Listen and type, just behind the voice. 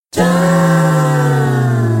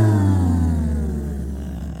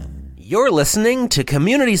You're listening to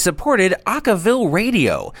community-supported Acaville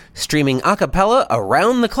Radio, streaming a cappella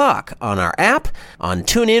around the clock on our app, on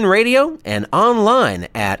TuneIn Radio, and online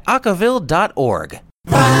at acaville.org.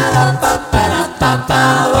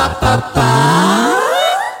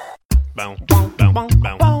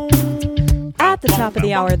 At the top of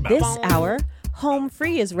the hour this hour, Home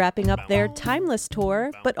Free is wrapping up their Timeless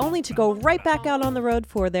tour, but only to go right back out on the road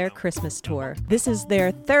for their Christmas tour. This is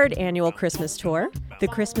their third annual Christmas tour. The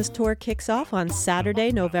Christmas tour kicks off on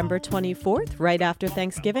Saturday, November 24th, right after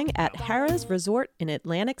Thanksgiving at Harrah's Resort in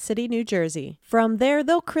Atlantic City, New Jersey. From there,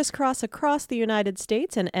 they'll crisscross across the United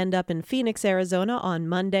States and end up in Phoenix, Arizona on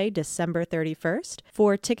Monday, December 31st.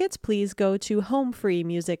 For tickets, please go to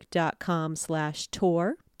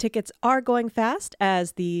homefreemusic.com/tour. Tickets are going fast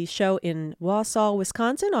as the show in Wausau,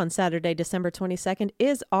 Wisconsin on Saturday, December 22nd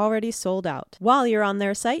is already sold out. While you're on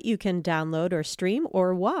their site, you can download or stream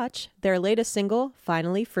or watch their latest single,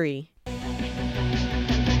 Finally Free.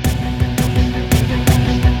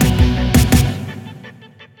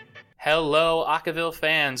 Hello, Acaville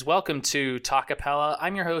fans. Welcome to Talkapella.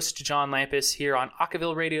 I'm your host, John Lampus, here on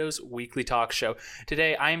Acaville Radio's weekly talk show.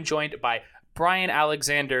 Today, I am joined by Brian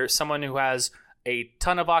Alexander, someone who has a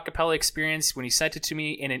ton of acapella experience. When he sent it to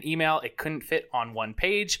me in an email, it couldn't fit on one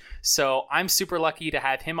page. So I'm super lucky to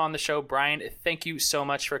have him on the show. Brian, thank you so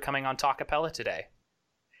much for coming on Talkapella today.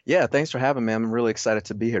 Yeah, thanks for having me. I'm really excited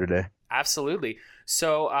to be here today. Absolutely.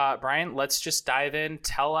 So, Brian, let's just dive in.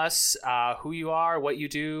 Tell us who you are, what you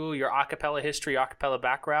do, your acapella history, acapella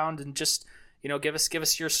background, and just, give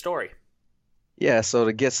us your story. Yeah, so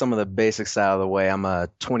to get some of the basics out of the way, I'm a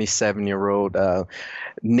 27-year-old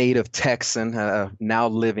native Texan, now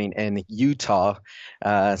living in Utah.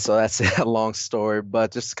 So that's a long story,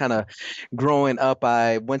 but just kind of growing up,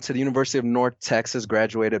 I went to the University of North Texas,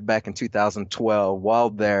 graduated back in 2012. While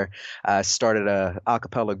there, I started a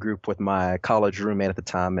cappella group with my college roommate at the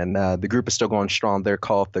time, and the group is still going strong. They're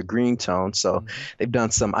called the Green Tone. So they've done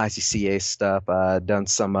some ICCA stuff, done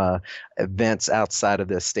some events outside of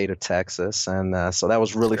the state of Texas, and so that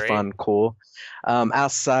was really fun, cool.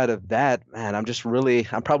 Outside of that, man, I'm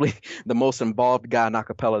probably the most involved guy in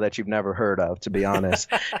acapella that you've never heard of, to be honest.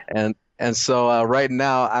 And so right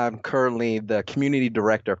now I'm currently the community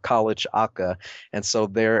director of College Aka, and so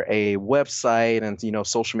they're a website and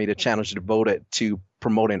social media channels devoted to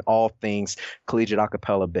promoting all things collegiate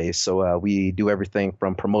acapella based. So we do everything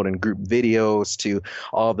from promoting group videos to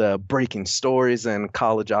all the breaking stories in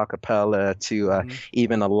college acapella to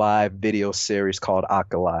even a live video series called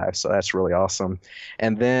Aka Live. So that's really awesome.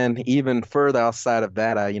 And then even further outside of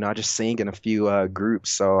that, I just sing in a few groups.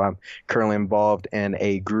 So I'm currently involved in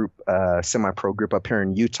a group, semi-pro group up here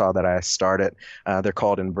in Utah that I started. They're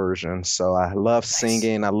called Inversion. So I love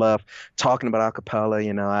singing. I love talking about acapella.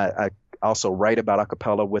 I also write about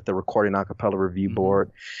acapella with the Recording Acapella Review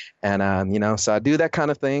Board. And, so I do that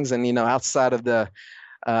kind of things. And, outside of the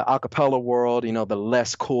acapella world, the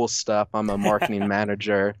less cool stuff, I'm a marketing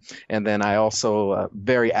manager. And then I also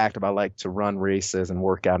very active. I like to run races and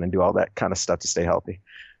work out and do all that kind of stuff to stay healthy.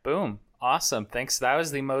 Boom. Awesome. Thanks. That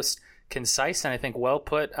was the most concise and I think well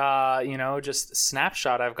put, just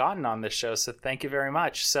snapshot I've gotten on this show. So thank you very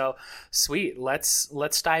much. So sweet. Let's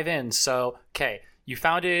dive in. So, okay. You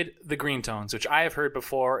founded the Green Tones, which I have heard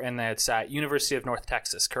before, and that's at University of North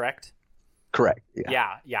Texas, correct? Correct.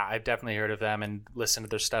 Yeah. I've definitely heard of them and listened to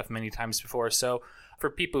their stuff many times before. So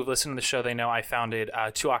for people who've listened to the show, they know I founded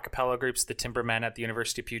two a cappella groups, the Timbermen at the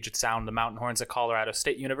University of Puget Sound, the Mountain Horns at Colorado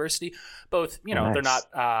State University. Both, nice.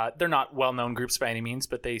 They're not well-known groups by any means,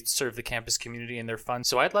 but they serve the campus community and they're fun.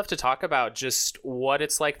 So I'd love to talk about just what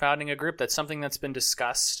it's like founding a group. That's something that's been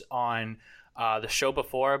discussed on the show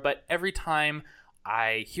before, but every time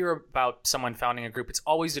I hear about someone founding a group, it's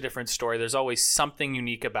always a different story. There's always something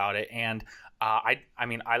unique about it. And I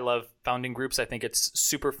love founding groups. I think it's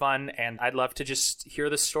super fun. And I'd love to just hear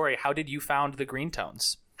the story. How did you found the Green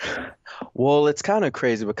Tones? Well, it's kind of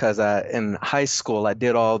crazy because in high school, I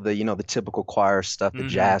did all the, the typical choir stuff, the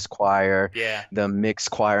jazz choir, the mixed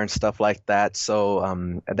choir and stuff like that.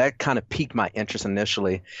 So that kind of piqued my interest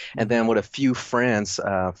initially. And then with a few friends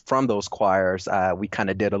from those choirs, we kind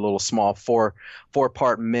of did a little small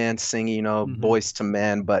four-part men singing, Boys to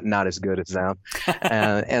Men, but not as good as them.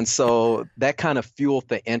 And so that kind of fueled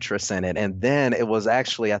the interest in it. And then it was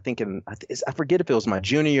actually, I forget if it was my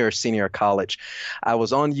junior or senior college, I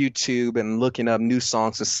was on YouTube and looking up new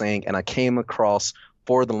songs to sing, and I came across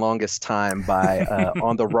For the Longest Time by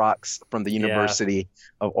On the Rocks from the University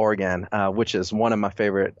of Oregon, which is one of my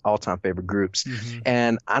all-time favorite groups.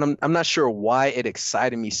 And I'm not sure why it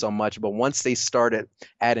excited me so much, but once they started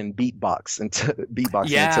adding beatbox into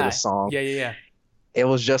the song, it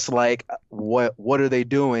was just like, what are they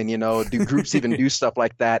doing? You know, do groups even do stuff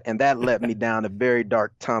like that? And that led me down a very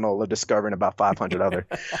dark tunnel of discovering about 500 other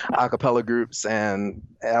a cappella groups. And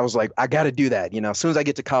I was like, I got to do that. You know, as soon as I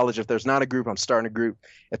get to college, if there's not a group, I'm starting a group.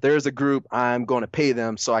 If there's a group, I'm going to pay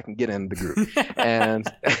them so I can get in the group. and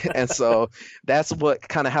and so that's what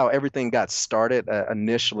kind of how everything got started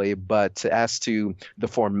initially. But as to the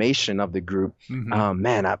formation of the group,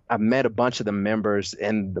 man, I met a bunch of the members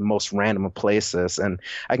in the most random places. And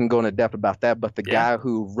I can go into depth about that. But the guy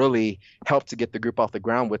who really helped to get the group off the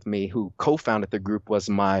ground with me, who co-founded the group, was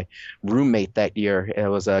my roommate that year. It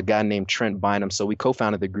was a guy named Trent Bynum. So we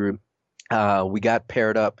co-founded the group. We got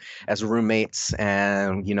paired up as roommates,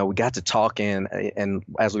 and you know, we got to talking, and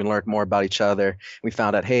as we learned more about each other, we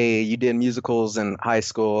found out, hey, you did musicals in high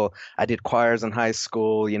school, I did choirs in high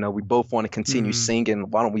school, you know, we both want to continue singing.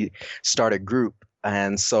 Why don't we start a group?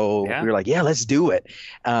 And so we were like, yeah, let's do it.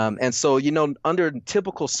 And so, you know, under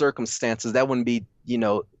typical circumstances, that wouldn't be, you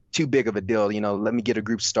know, too big of a deal. You know, let me get a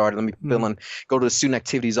group started. Let me fill in, go to the student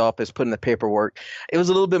activities office, put in the paperwork. It was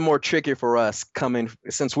a little bit more tricky for us coming,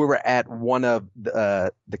 since we were at one of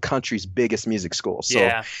the country's biggest music schools.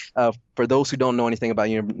 So for those who don't know anything about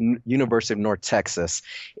University of North Texas,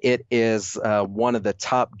 it is one of the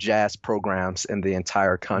top jazz programs in the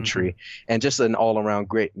entire country, and just an all-around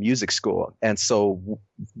great music school. And so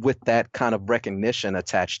with that kind of recognition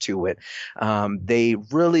attached to it, they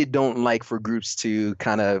really don't like for groups to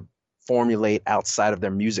kind of formulate outside of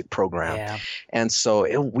their music program. And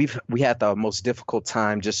so we had the most difficult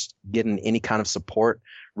time just getting any kind of support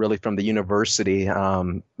really from the university,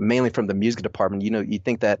 mainly from the music department. You know, you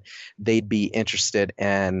think that they'd be interested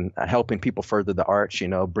in helping people further the arts, you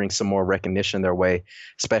know, bring some more recognition their way,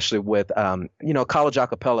 especially with, you know, college a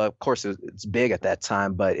cappella. Of course, it's big at that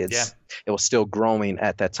time, but it was still growing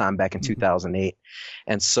at that time back in 2008.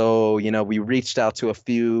 And so, you know, we reached out to a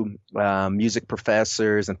few music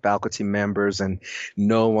professors and faculty members, and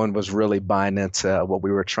no one was really buying into what we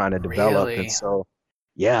were trying to develop. And so,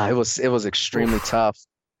 yeah, it was extremely tough.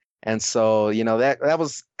 And so, you know, that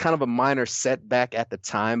was kind of a minor setback at the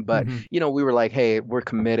time, but, you know, we were like, hey, we're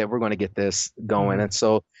committed. We're going to get this going. And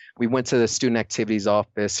so we went to the student activities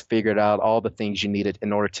office, figured out all the things you needed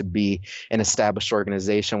in order to be an established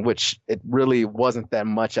organization, which it really wasn't that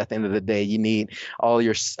much at the end of the day. You need all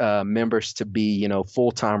your members to be, you know,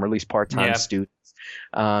 full-time or at least part-time students.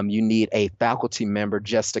 You need a faculty member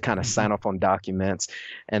just to kind of sign off on documents.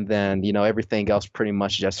 And then, you know, everything else pretty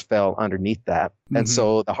much just fell underneath that. And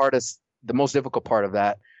so the most difficult part of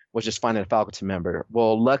that was just finding a faculty member.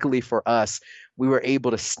 Well, luckily for us, we were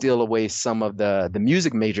able to steal away some of the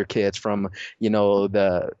music major kids from, you know,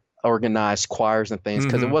 the organized choirs and things,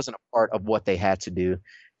 because it wasn't a part of what they had to do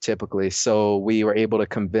typically. So we were able to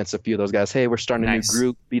convince a few of those guys, hey, we're starting a new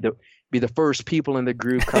group, be the first people in the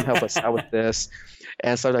group, come help us out with this.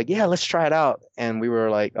 And so I was like, yeah, let's try it out. And we were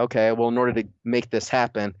like, okay, well, in order to make this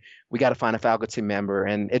happen, we got to find a faculty member.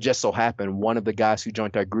 And it just so happened, one of the guys who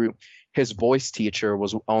joined our group, his voice teacher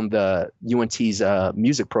was on the UNT's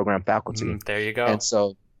music program faculty. There you go. And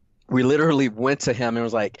so we literally went to him and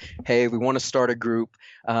was like, hey, we want to start a group.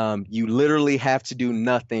 You literally have to do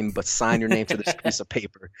nothing but sign your name to this piece of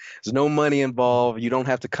paper. There's no money involved. You don't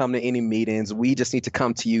have to come to any meetings. We just need to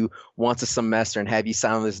come to you once a semester and have you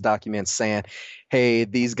sign this document saying, hey,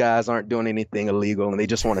 these guys aren't doing anything illegal and they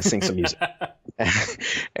just want to sing some music.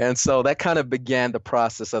 And so that kind of began the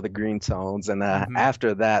process of the Green Tones. And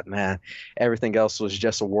after that, man, everything else was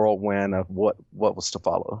just a whirlwind of what was to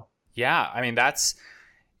follow. Yeah, I mean, that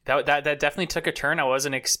definitely took a turn. I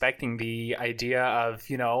wasn't expecting the idea of,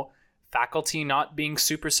 you know, faculty not being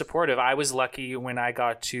super supportive. I was lucky when I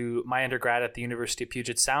got to my undergrad at the University of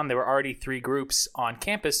Puget Sound. There were already 3 groups on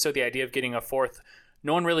campus, so the idea of getting a 4th,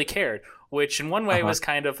 no one really cared, which in one way was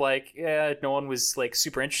kind of like, no one was like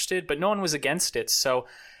super interested, but no one was against it. So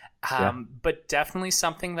but definitely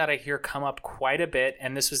something that I hear come up quite a bit,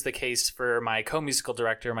 and this was the case for my co-musical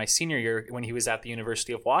director my senior year when he was at the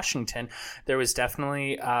University of Washington. There was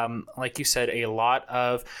definitely, like you said, a lot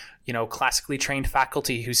of, you know, classically trained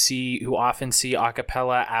faculty who often see a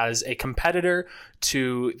cappella as a competitor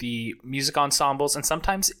to the music ensembles, and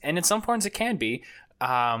sometimes, and in some forms it can be.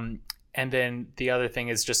 And then the other thing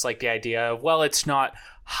is just like the idea of, well, it's not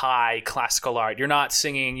high classical art. You're not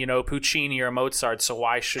singing, you know, Puccini or Mozart, so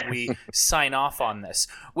why should we sign off on this?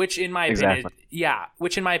 Which in my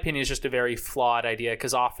opinion is just a very flawed idea,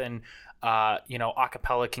 because often, you know, a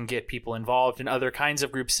cappella can get people involved in other kinds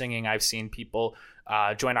of group singing. I've seen people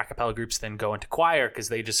join a cappella groups, then go into choir because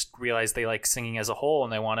they just realize they like singing as a whole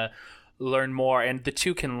and they want to learn more. And the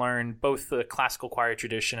two can learn, both the classical choir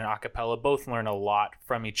tradition and a cappella both learn a lot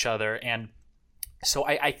from each other. And So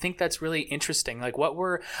I think that's really interesting. Like,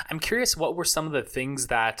 I'm curious, what were some of the things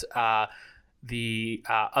that the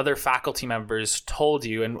other faculty members told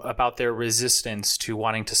you and about their resistance to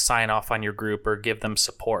wanting to sign off on your group or give them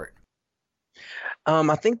support?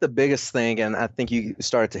 I think the biggest thing, and I think you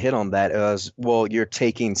started to hit on that, is, well, you're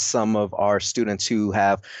taking some of our students who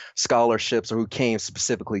have scholarships or who came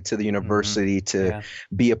specifically to the university to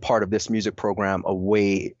be a part of this music program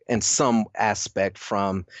away in some aspect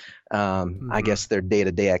from, I guess, their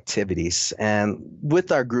day-to-day activities. And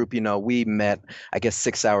with our group, we met, I guess,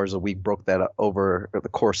 6 hours a week, broke that up over the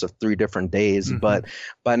course of 3 different days. But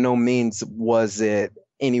by no means was it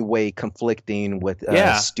any way conflicting with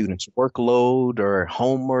students' workload or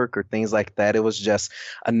homework or things like that. It was just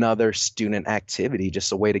another student activity,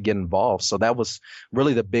 just a way to get involved. So that was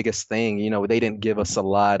really the biggest thing. They didn't give us a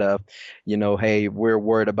lot of, hey, we're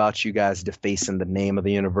worried about you guys defacing the name of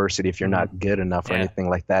the university if you're not good enough or anything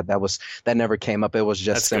like that. That never came up. It was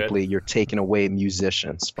just simply you're taking away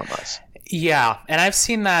musicians from us. Yeah, and I've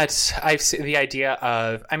seen that. I've seen the idea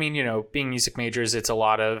of, being music majors, it's a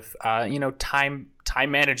lot of,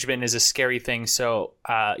 time management is a scary thing. So,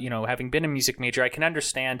 having been a music major, I can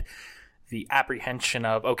understand the apprehension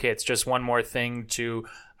of, okay, it's just one more thing to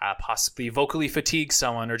possibly vocally fatigue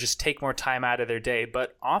someone or just take more time out of their day.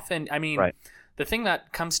 But often, the thing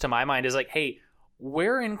that comes to my mind is like, hey,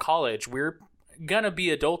 we're in college. We're going to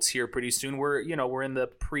be adults here pretty soon. We're in the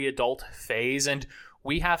pre-adult phase, and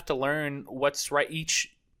we have to learn what's right. Each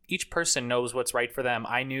person knows what's right for them.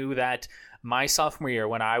 I knew that my sophomore year,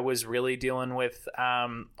 when I was really dealing with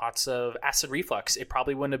lots of acid reflux, it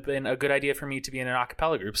probably wouldn't have been a good idea for me to be in an a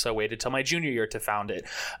cappella group. So I waited till my junior year to found it.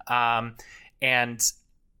 And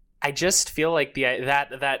I just feel like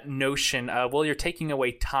that notion of, well, you're taking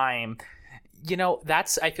away time,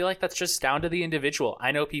 I feel like that's just down to the individual.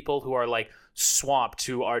 I know people who are like swamped,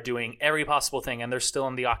 who are doing every possible thing, and they're still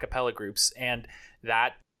in the a cappella groups, and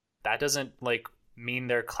that doesn't like mean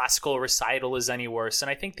their classical recital is any worse.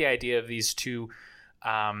 And I think the idea of these two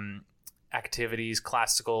activities,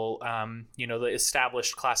 classical, the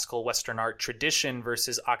established classical Western art tradition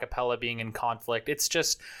versus a cappella being in conflict, it's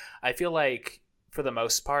just, I feel like for the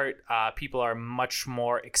most part, people are much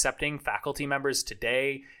more accepting. Faculty members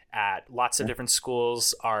today at lots of different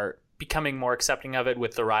schools are becoming more accepting of it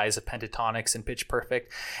with the rise of pentatonics and pitch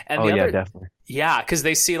perfect. And definitely. Yeah, because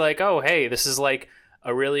they see like, oh, hey, this is like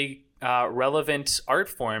a really relevant art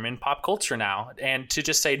form in pop culture now. And to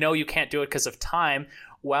just say, no, you can't do it because of time.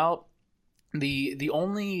 Well, the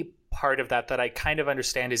only part of that I kind of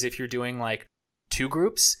understand is if you're doing like 2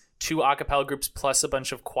 a cappella groups plus a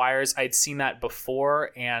bunch of choirs. I'd seen that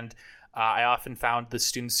before, and I often found the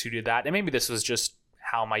students who did that, and maybe this was just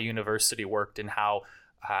how my university worked and how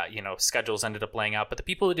schedules ended up laying out. But the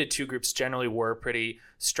people who did 2 groups generally were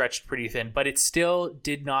stretched pretty thin, but it still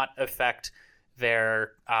did not affect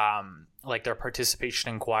their their participation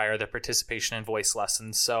in choir, their participation in voice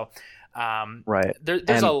lessons. So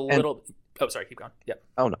there's a little. Oh, sorry, keep going. Yeah.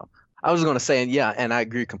 Oh no, I was going to say, and I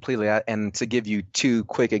agree completely. And to give you 2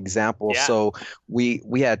 quick examples, so we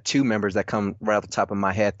had 2 members that come right off the top of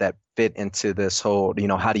my head that fit into this whole,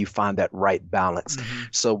 how do you find that right balance?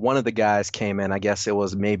 So one of the guys came in, I guess it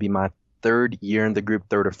was maybe my 3rd year in the group,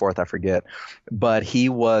 3rd or 4th, I forget. But he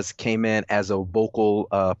came in as a vocal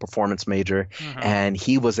performance major, and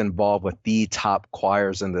he was involved with the top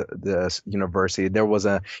choirs in the university. There was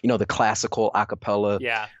the classical a cappella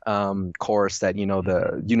chorus that,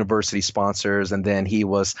 the university sponsors. And then he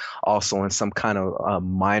was also in some kind of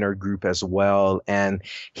minor group as well. And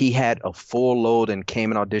he had a full load and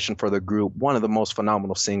came and auditioned for the group. One of the most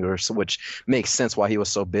phenomenal singers, which makes sense why he was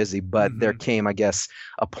so busy. But there came, I guess,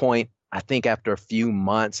 a point, I think after a few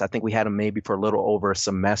months, I think we had him maybe for a little over a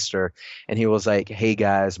semester, and he was like, hey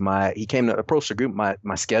guys, he came to approach the group, my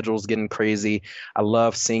schedule's getting crazy. I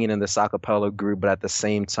love singing in this a cappella group, but at the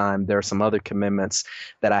same time, there are some other commitments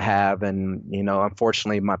that I have. And,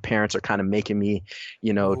 unfortunately, my parents are kind of making me,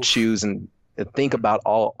 choose and think about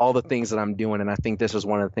all the things that I'm doing. And I think this was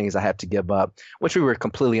one of the things I had to give up, which we were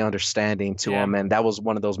completely understanding to him. And that was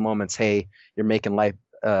one of those moments, hey, you're making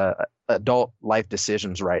adult life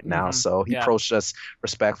decisions right now. So he approached us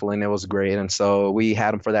respectfully, and it was great. And so we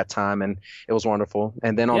had him for that time, and it was wonderful.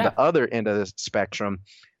 And then on the other end of the spectrum,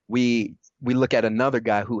 we look at another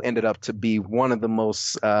guy who ended up to be one of the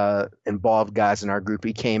most involved guys in our group.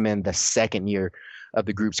 He came in the 2nd year of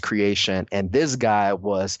the group's creation, and this guy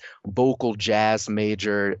was vocal jazz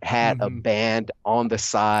major, had a band on the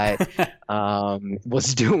side,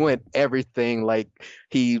 was doing everything. Like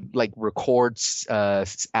he records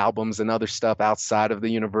albums and other stuff outside of the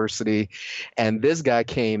university. And this guy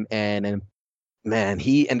came in and Man,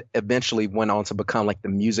 he and eventually went on to become like the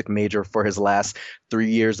music major for his last 3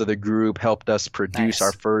 years of the group, helped us produce our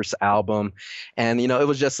Nice. first album. And, it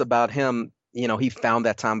was just about him. He found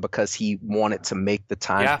that time because he wanted to make the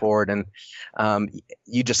time Yeah. for it. And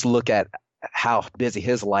you just look at how busy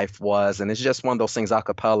his life was. And it's just one of those things,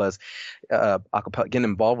 acapella, getting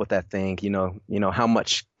involved with that thing,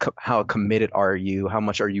 how committed are you? How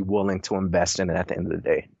much are you willing to invest in it at the end of the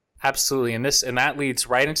day? Absolutely. And that leads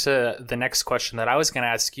right into the next question that I was going to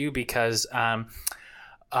ask you, because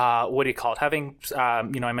what do you call it? Having, I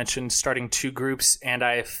mentioned starting two groups, and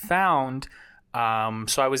I found,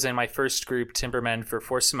 so I was in my first group, Timbermen, for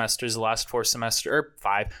 4 semesters, the last 5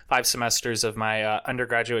 semesters of my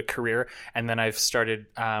undergraduate career. And then I've started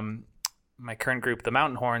my current group, the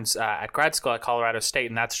Mountain Horns, at grad school at Colorado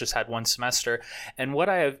State, and that's just had 1 semester. And what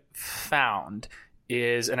I have found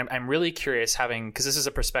is, and I'm really curious, because this is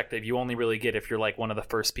a perspective you only really get if you're like one of the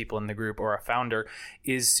first people in the group or a founder,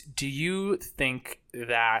 is do you think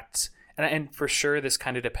that, and for sure this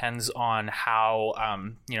kind of depends on how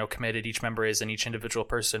committed each member is and each individual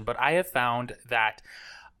person, but I have found that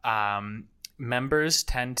members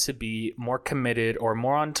tend to be more committed or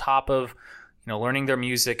more on top of learning their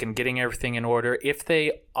music and getting everything in order if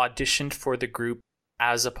they auditioned for the group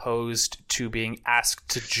as opposed to being asked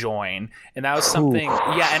to join. And that was something,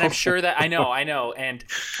 yeah, and I'm sure that, I know. And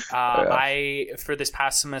I, for this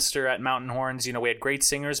past semester at Mountain Horns, we had great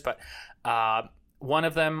singers, but one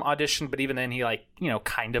of them auditioned, but even then he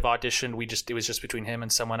kind of auditioned. It was just between him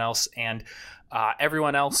and someone else. And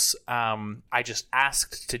everyone else, I just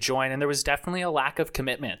asked to join. And there was definitely a lack of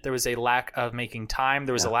commitment. There was a lack of making time.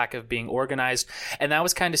 There was a lack of being organized. And that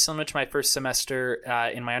was kind of similar to my first semester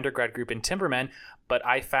in my undergrad group in Timbermen. But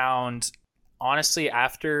I found, honestly,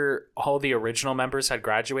 after all the original members had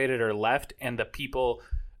graduated or left, and the people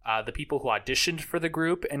who auditioned for the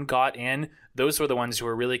group and got in, those were the ones who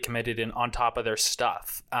were really committed and on top of their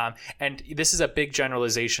stuff. And this is a big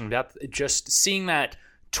generalization. That just seeing that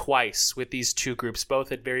twice with these two groups,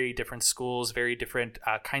 both at very different schools, very different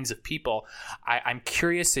kinds of people. I'm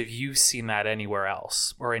curious if you've seen that anywhere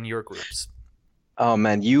else or in your groups. Oh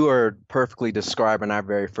man, you are perfectly describing our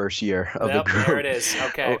very first year of the group. There it is.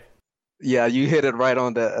 Okay. Yeah, you hit it right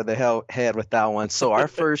on the head with that one. So our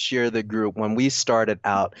first year of the group, when we started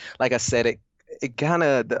out, like I said, it kind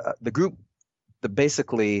of the group,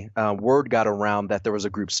 basically word got around that there was a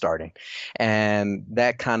group starting, and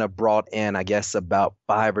that kind of brought in, I guess, about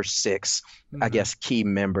 5 or 6, I guess, key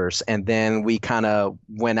members. And then we kind of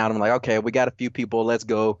went out and like, okay, we got a few people, let's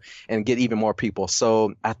go and get even more people.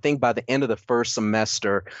 So I think by the end of the first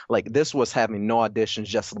semester, like this was having no auditions,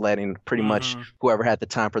 just letting pretty much whoever had the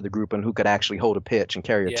time for the group and who could actually hold a pitch and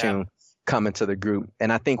carry a tune come into the group.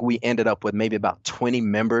 And I think we ended up with maybe about 20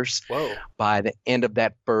 members by the end of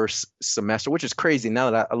that first semester, which is crazy.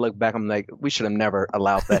 Now that I look back, I'm like, we should have never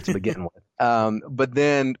allowed that to begin with. But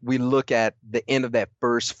then we look at the end of that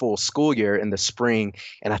first full school year in the spring,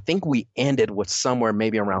 and I think we ended with somewhere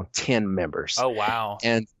maybe around 10 members. Oh, wow.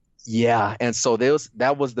 And yeah. And so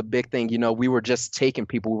that was the big thing. We were just taking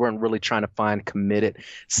people. We weren't really trying to find committed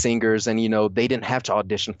singers, and, they didn't have to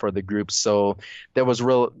audition for the group. So there was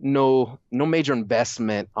no major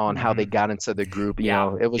investment on how they got into the group.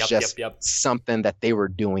 It was just something that they were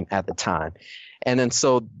doing at the time. And then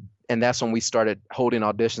and that's when we started holding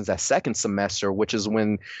auditions that second semester, which is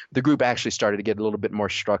when the group actually started to get a little bit more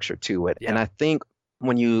structure to it. Yeah. And I think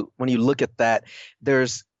when you look at that,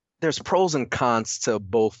 there's pros and cons to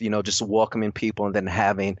both, just welcoming people and then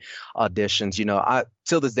having auditions.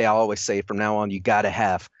 Till this day, I always say from now on, you got to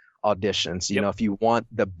have auditions. If you want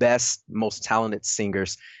the best, most talented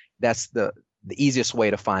singers, that's the easiest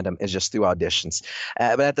way to find them is just through auditions.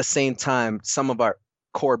 But at the same time, some of our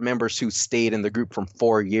core members who stayed in the group from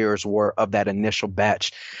 4 years were of that initial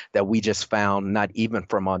batch that we just found not even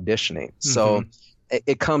from auditioning. So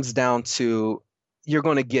it comes down to, you're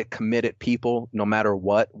going to get committed people no matter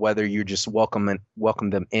what, whether you just welcome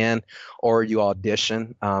them in or you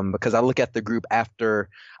audition. Because I look at the group after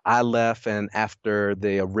I left and after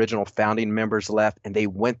the original founding members left, and they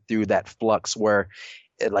went through that flux where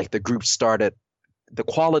the group started, the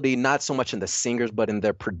quality, not so much in the singers, but in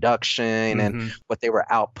their production and what they were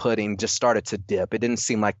outputting, just started to dip. It didn't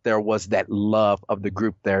seem like there was that love of the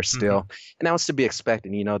group there still. And that was to be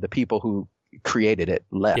expected. The people who created it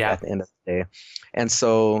left at the end of the day. And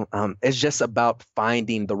so it's just about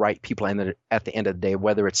finding the right people at the end of the day,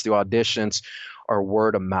 whether it's through auditions or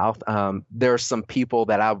word of mouth. There are some people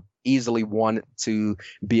that I easily wanted to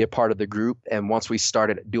be a part of the group. And once we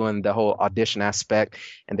started doing the whole audition aspect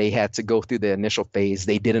and they had to go through the initial phase,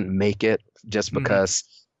 they didn't make it just because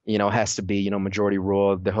has to be, majority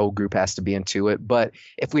rule. The whole group has to be into it. But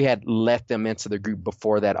if we had let them into the group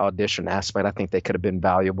before that audition aspect, I think they could have been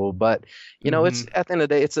valuable. But, it's at the end of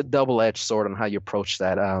the day, it's a double-edged sword on how you approach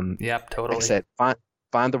that. Yep, totally. Like I said,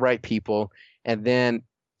 find the right people. And then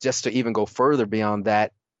just to even go further beyond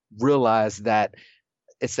that, realize that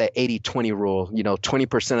it's that 80-20 rule.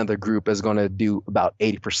 20% of the group is going to do about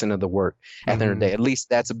 80% of the work at the end of the day. At least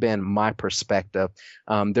that's been my perspective.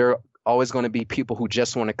 There are always going to be people who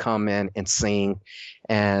just want to come in and sing,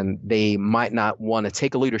 and they might not want to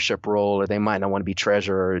take a leadership role, or they might not want to be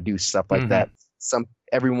treasurer or do stuff like that.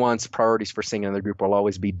 Everyone's priorities for singing in the group will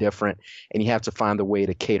always be different, and you have to find the way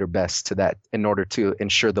to cater best to that in order to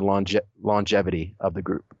ensure the longevity of the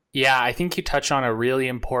group. Yeah, I think you touch on a really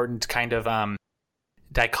important kind of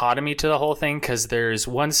dichotomy to the whole thing, because there's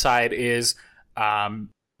one side is,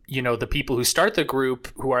 the people who start the group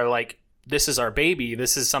who are like, this is our baby,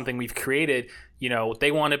 this is something we've created,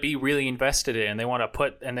 they want to be really invested in, they want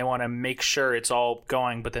to make sure it's all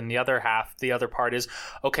going. But then the other part is,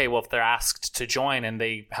 okay, well, if they're asked to join and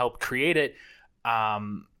they help create it,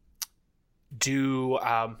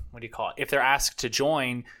 if they're asked to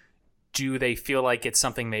join, do they feel like it's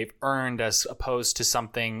something they've earned as opposed to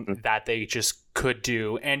something that they just could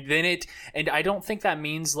do? And I don't think that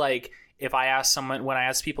means like, when I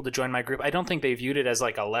ask people to join my group, I don't think they viewed it as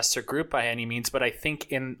like a lesser group by any means, but I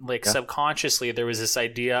think subconsciously there was this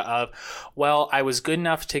idea of, well, I was good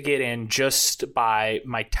enough to get in just by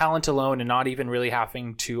my talent alone and not even really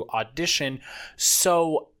having to audition.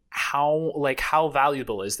 So how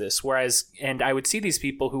valuable is this? And I would see these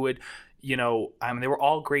people who would, they were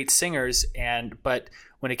all great singers, but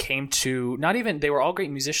when it came to they were all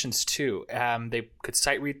great musicians too. They could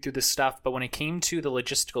sight read through the stuff, but when it came to the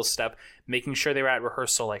logistical stuff, making sure they were at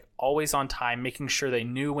rehearsal, like always on time, making sure they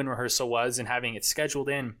knew when rehearsal was and having it scheduled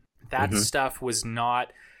in, that stuff was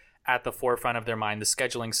not at the forefront of their mind. The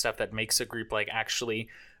scheduling stuff that makes a group like actually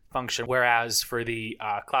function. Whereas for the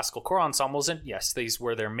classical choral ensembles, and yes, these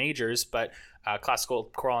were their majors, but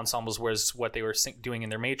classical choral ensembles was what they were doing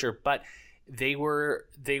in their major, but they were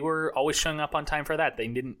always showing up on time for that. They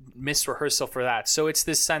didn't miss rehearsal for that. So it's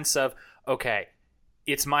this sense of, okay,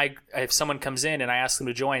 if someone comes in and I ask them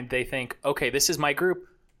to join, they think, okay, this is my group,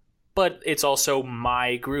 but it's also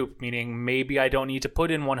my group, meaning maybe I don't need to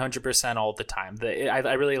put in 100% all the time.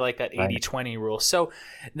 I really like that 80-20 rule. So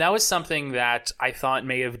that was something that I thought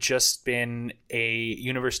may have just been a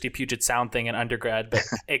University of Puget Sound thing in undergrad, but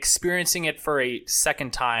experiencing it for a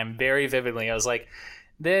second time very vividly, I was like,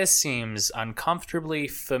 this seems uncomfortably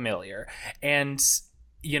familiar. And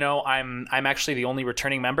I'm actually the only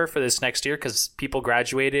returning member for this next year because people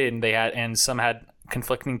graduated and some had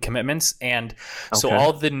conflicting commitments, and so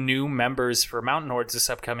all the new members for Mountain Hordes this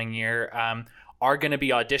upcoming year are going to be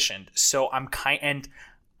auditioned. So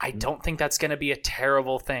I don't think that's going to be a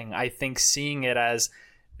terrible thing. I think seeing it as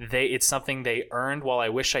it's something they earned, while I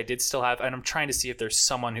wish I did still have, and I'm trying to see if there's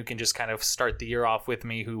someone who can just kind of start the year off with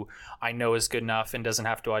me who I know is good enough and doesn't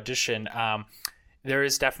have to audition. There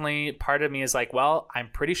is definitely part of me is like, well, I'm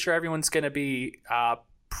pretty sure everyone's going to be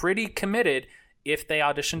pretty committed if they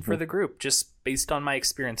audition for the group, just based on my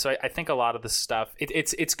experience. So I think a lot of the stuff,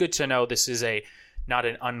 it's good to know this is not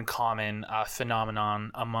an uncommon phenomenon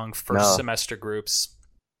among first semester groups.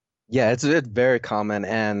 Yeah, it's very common.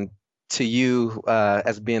 And to you,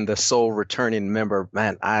 as being the sole returning member,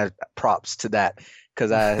 man, props to that, because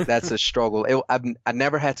that's a struggle. I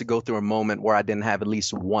never had to go through a moment where I didn't have at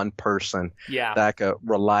least one person that I could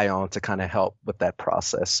rely on to kind of help with that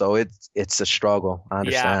process. So it's a struggle. I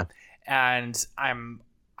understand. Yeah. And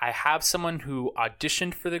I have someone who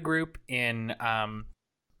auditioned for the group in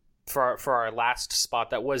for our last spot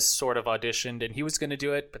that was sort of auditioned, and he was going to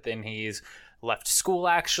do it, but then he's left school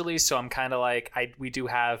actually. So I'm kind of like, we do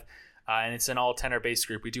have, and it's an all tenor based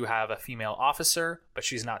group. We do have a female officer, but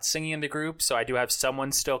she's not singing in the group. So I do have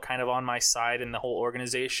someone still kind of on my side in the whole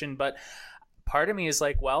organization. But part of me is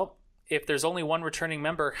like, well, if there's only one returning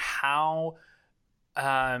member, how,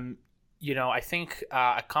 I think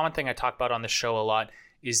a common thing I talk about on the show a lot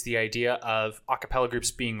is the idea of a cappella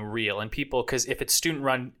groups being real, and people, because if it's student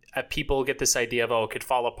run, people get this idea of, it could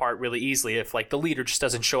fall apart really easily if like the leader just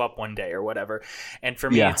doesn't show up one day or whatever. And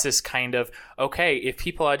for me, it's this kind of, okay, if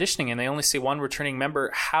people are auditioning and they only see one returning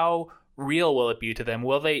member, how real will it be to them?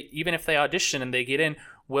 Will they, even if they audition and they get in,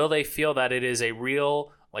 will they feel that it is a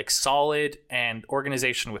real, like, solid and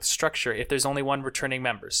organization with structure if there's only one returning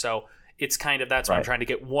member? So it's kind of, that's why I'm trying to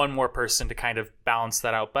get one more person to kind of balance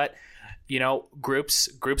that out. But groups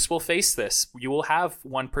will face this. You will have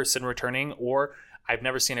one person returning, or I've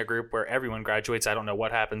never seen a group where everyone graduates. I don't know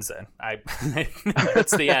what happens then.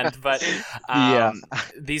 That's the end. But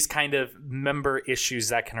these kind of member issues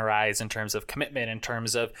that can arise in terms of commitment, in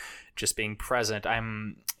terms of just being present,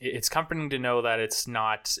 it's comforting to know that it's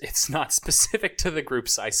not specific to the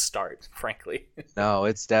groups I start, frankly. No,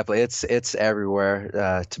 it's definitely it's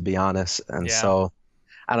everywhere, to be honest. And so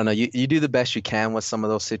I don't know, you do the best you can with some of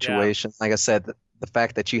those situations. Like I said, the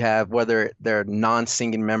fact that you have, whether they're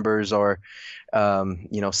non-singing members or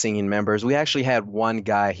singing members. We actually had one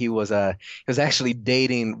guy. He was actually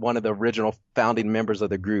dating one of the original founding members of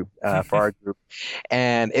the group for our group,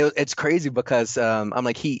 and it's crazy because I'm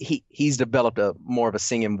like he's developed more of a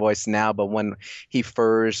singing voice now. But when he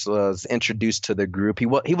first was introduced to the group, he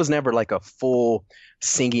was never like a full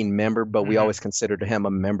singing member, but we always considered him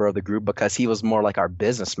a member of the group because he was more like our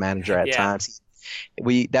business manager at times.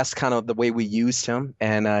 That's kind of the way we used him,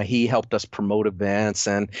 and he helped us promote events.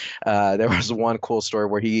 And there was one cool story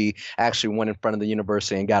where he actually went in front of the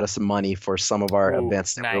university and got us some money for some of our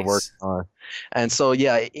events that we're working on. And so,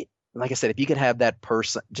 like I said, if you could have that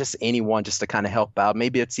person, just anyone, just to kind of help out,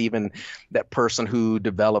 maybe it's even that person who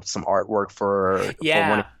developed some artwork for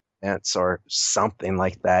one of the events or something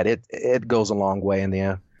like that. It goes a long way in the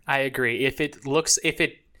end. I agree.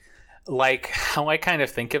 Like how I kind of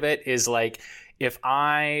think of it is like, if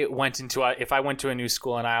I went to a new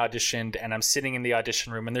school and I auditioned and I'm sitting in the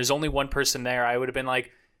audition room and there's only one person there, I would have been like,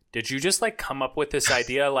 did you just like come up with this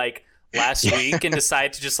idea like last week and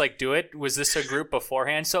decide to just like do it? Was this a group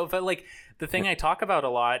beforehand? So, but like the thing I talk about a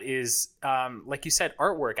lot is, like you said,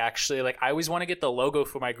 artwork. Actually, like I always want to get the logo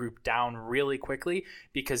for my group down really quickly,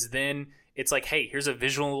 because then it's like, hey, here's a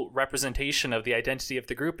visual representation of the identity of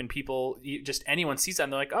the group, and anyone sees that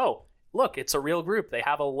and they're like, oh, look, it's a real group. They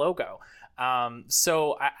have a logo.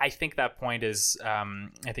 So I think that point is, I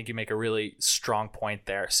think you make a really strong point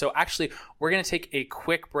there. So actually, we're going to take a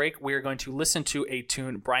quick break. We are going to listen to a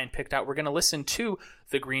tune Brian picked out. We're going to listen to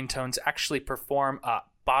the Green Tones actually perform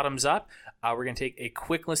Bottoms Up. We're going to take a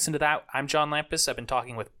quick listen to that. I'm John Lampus. I've been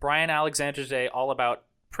talking with Brian Alexander today all about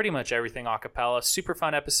pretty much everything a cappella. Super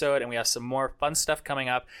fun episode, and we have some more fun stuff coming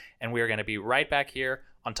up, and we are going to be right back here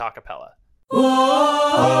on Talkapella. Whoa,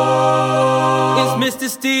 it's Mr.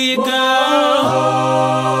 Steal Your Girl.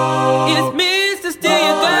 It's Mr. Steal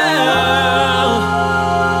Your Girl.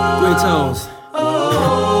 Green Tones.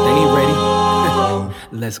 They ain't ready.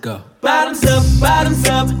 Let's go. Bottoms up,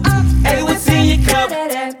 hey, what's in your cup?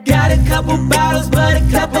 Got a couple bottles, but a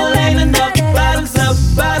couple ain't enough.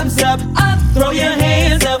 Bottoms up, throw your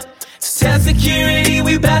hands up. Tell security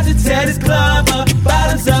we about to tear this club up.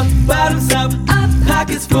 Bottoms up,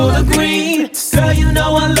 pockets full of green. Girl, you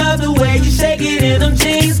know I love the way you shake it in them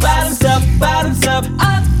jeans. Bottoms up,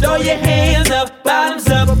 throw your hands up. Bottoms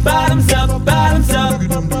up.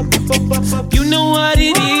 You know what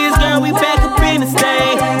it is, girl, we back up in the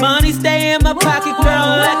state. Money stay in my pocket,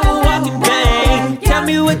 girl, like a walking bank. Tell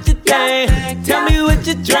me what you think, tell me what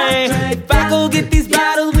you drink. If I go get these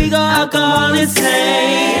bottles, we go alcohol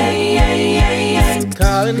insane.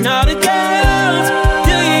 Calling all the girls,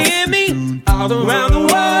 do you hear me? All around the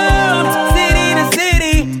world, city to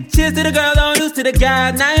city. Cheers to the girl, don't lose to the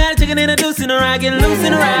guy. Now you got a chicken introducing her, I get loose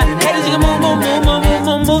in the ride. Hey, the chicken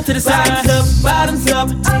move to the side. Bottoms up,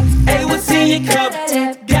 hey, what's in your cup?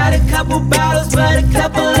 Got a couple bottles, but a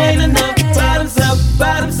couple ain't enough. Bottoms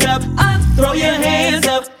up, throw your hands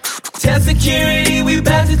up. Tell security we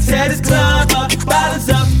about to tear this club up. Bottoms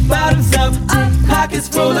up, pockets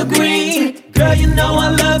full of green. Girl, you know I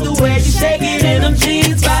love the way you shake it in them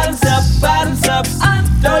jeans. Bottoms up,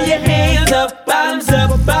 throw your hands up. Bottoms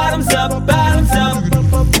up.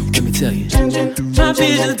 Let me tell you, my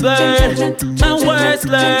vision's blurred, my words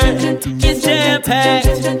slurred, it's jam-packed,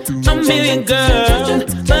 a million girls,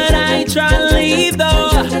 but I ain't trying to leave though.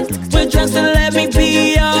 With drugs to let me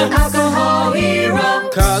be your alcohol hero.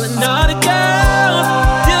 Calling all the girls,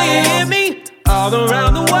 do you hear me? All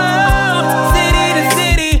around the world, city to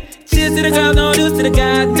city. Cheers to the girl, no news to the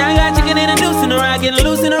guy. Now you got chicken introducing the ride, getting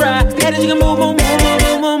loose in the ride. Hey, the chicken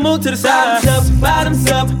move to the side. Bottoms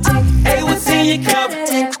up, hey, what's in your cup?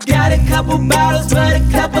 Got a couple bottles, but a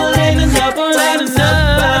couple ain't enough. Bottoms up,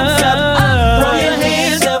 throw your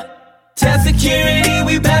hands up. Tell security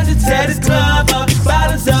we about to tear this club up.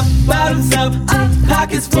 Bottoms up,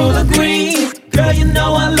 pockets full of green. Girl, you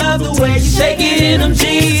know I love the way you shake it in them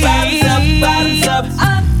jeans. Bottoms up,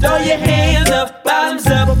 throw your hands up. Bottoms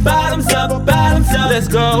up, let's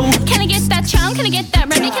go. Can I get that chum? Can I get that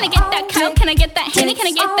Remy? Can I get that Coke? Can I get that Henny? Can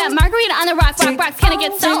I get that margarita on the rock? Can I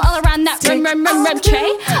get salt all around that rum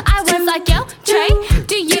tray? I was like, yo, Trey,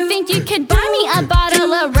 do you think you could buy me a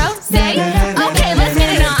bottle of rosé? Okay, let's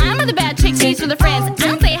get it on. I'm with the bad chicks, these for the friends.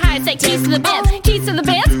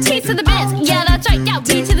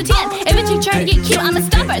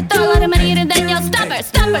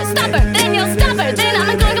 stop her, then you'll stop her, then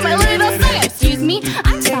I'm gonna go get my little singer. Excuse me,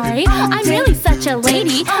 I'm sorry, I'm really such a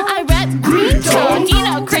lady. I rep green tone, you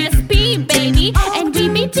know, crispy, baby. And we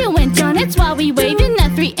be doing donuts while we waving the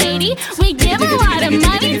 380. We give a lot of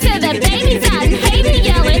money to the babies out in Haiti,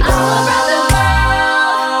 yelling all around the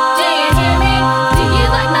world. Do you hear me? Do you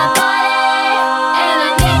like my body? And the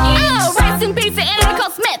Nikki. Oh, rest in peace to Anna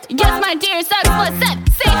Nicole Smith. Yes, my dear, so explicit.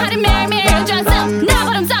 Say hi to Mary Jo Johnson. Now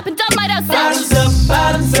bottoms up and dump my dose.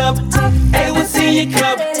 Bottoms up. Hey, what's in your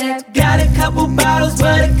cup? Got a couple bottles,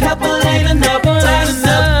 but a couple ain't enough. Bottoms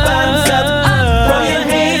up. Throw your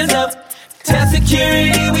hands up. Tell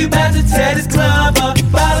security we about to tear this club up.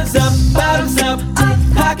 Bottoms up.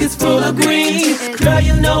 Pockets full of green. Girl,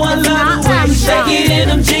 you know I love the way you shake it in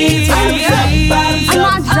them jeans. Bottoms up. I'm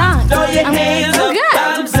not drunk. Throw your hands up. good.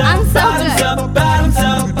 Bottoms up. I'm so Bottoms good. up. Bottoms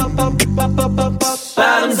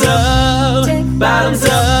up. Bottoms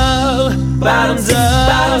up. Bottoms up.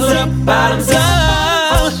 Bottoms up. Bottoms up.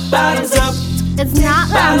 Bottoms up. It's not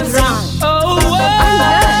that I'm drunk. Oh,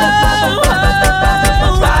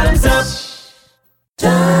 bottoms up.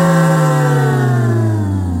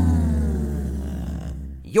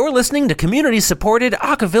 You're listening to community-supported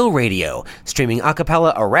Acaville Radio, streaming a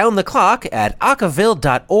cappella around the clock at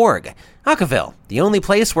acaville.org. Acaville, the only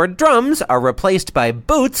place where drums are replaced by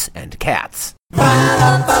boots and cats.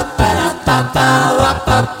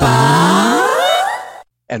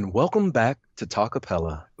 And welcome back to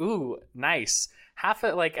Talkapella. Ooh, nice. Half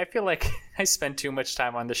it, like, I feel like I spend too much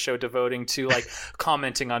time on the show devoting to like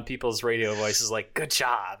commenting on people's radio voices, like good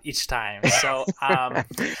job each time. So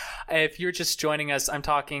if you're just joining us, I'm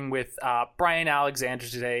talking with Brian Alexander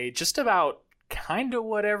today, just about kind of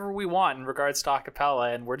whatever we want in regards to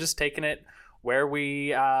acapella, and we're just taking it where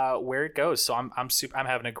it goes. So I'm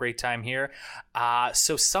having a great time here.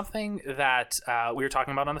 So something that we were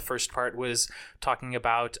talking about on the first part was talking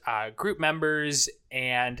about group members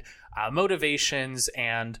and motivations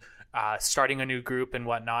and starting a new group and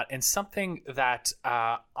whatnot. And something that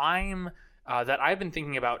I've been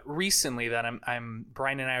thinking about recently that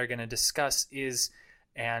Brian and I are going to discuss is,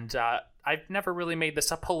 and I've never really made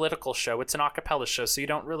this a political show. It's an a cappella show, so you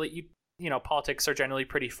don't really politics are generally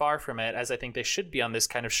pretty far from it, as I think they should be on this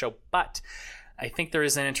kind of show. But I think there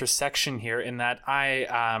is an intersection here in that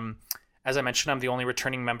as I mentioned, I'm the only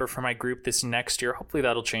returning member for my group this next year. Hopefully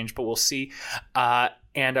that'll change, but we'll see.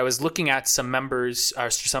 And I was looking at some members,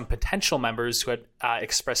 or some potential members who had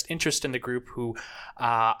expressed interest in the group who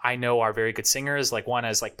I know are very good singers. Like one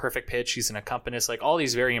has like perfect pitch, he's an accompanist, like all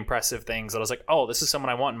these very impressive things that I was like, oh, this is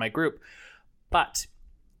someone I want in my group. But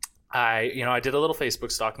I did a little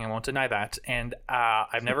Facebook stalking, I won't deny that. And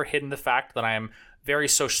I've never hidden the fact that I am very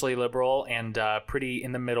socially liberal and pretty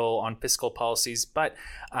in the middle on fiscal policies. But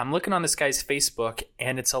I'm looking on this guy's Facebook,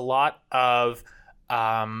 and it's a lot of,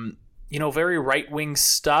 very right-wing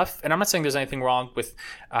stuff. And I'm not saying there's anything wrong with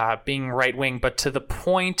being right-wing, but to the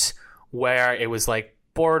point where it was like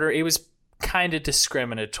it was kind of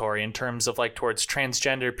discriminatory in terms of like towards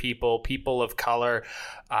transgender people of color,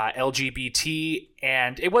 LGBT.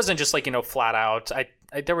 And it wasn't just like, flat out.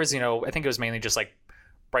 There was, I think it was mainly just like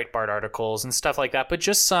Breitbart articles and stuff like that, but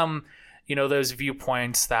just some, those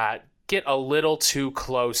viewpoints that get a little too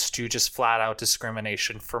close to just flat out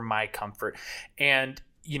discrimination for my comfort. And,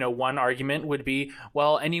 one argument would be,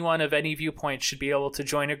 well, anyone of any viewpoint should be able to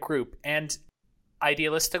join a group. And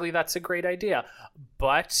idealistically, that's a great idea.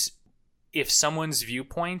 But if someone's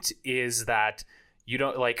viewpoint is that you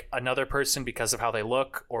don't like another person because of how they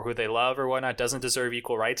look or who they love or whatnot doesn't deserve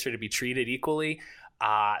equal rights or to be treated equally,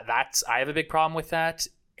 I have a big problem with that.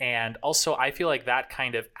 And also, I feel like that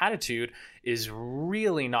kind of attitude is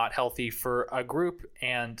really not healthy for a group.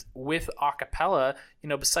 And with a cappella,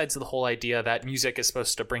 besides the whole idea that music is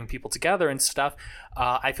supposed to bring people together and stuff,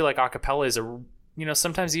 I feel like a cappella is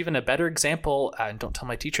sometimes even a better example, and don't tell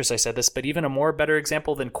my teachers I said this, but even a more better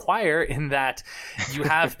example than choir, in that you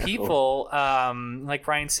have people, like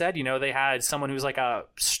Brian said, they had someone who's like a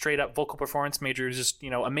straight up vocal performance major who's just,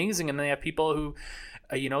 amazing. And they have people who,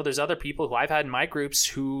 there's other people who I've had in my groups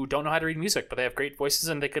who don't know how to read music, but they have great voices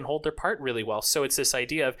and they can hold their part really well. So it's this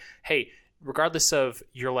idea of, hey, regardless of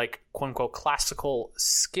your like quote unquote classical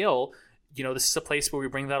skill, this is a place where we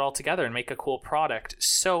bring that all together and make a cool product.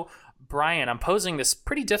 So Brian, I'm posing this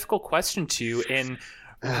pretty difficult question to you in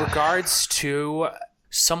regards to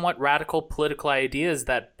somewhat radical political ideas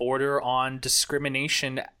that border on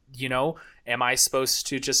discrimination. Am I supposed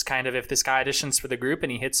to just kind of, if this guy auditions for the group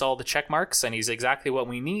and he hits all the check marks and he's exactly what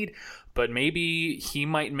we need, but maybe he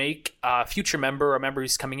might make a future member or a member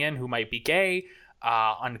who's coming in who might be gay,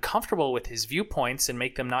 uncomfortable with his viewpoints and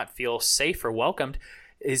make them not feel safe or welcomed,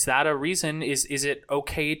 Is that a reason? Is it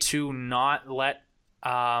okay to not let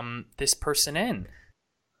this person in?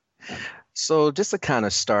 So just to kind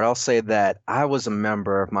of start, I'll say that I was a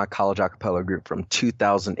member of my college a cappella group from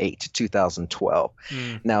 2008 to 2012.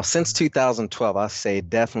 Now, since 2012, I'll say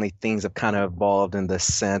definitely things have kind of evolved in the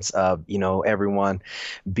sense of, everyone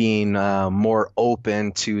being more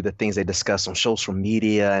open to the things they discuss on social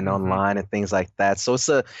media and online and things like that. So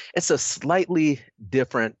it's a slightly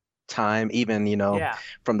different time, even,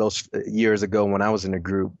 from those years ago when I was in the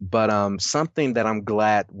group. But something that I'm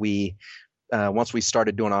glad once we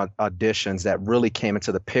started doing auditions that really came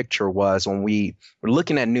into the picture was when we were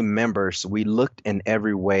looking at new members, we looked in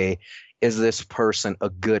every way, is this person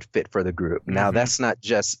a good fit for the group? Now, that's not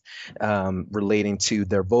just relating to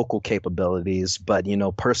their vocal capabilities, but,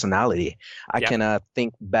 personality. I can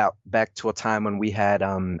think back to a time when we had,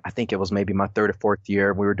 I think it was maybe my third or fourth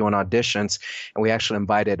year, we were doing auditions, and we actually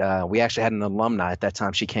had an alumni at that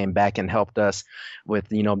time. She came back and helped us with,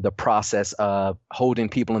 the process of holding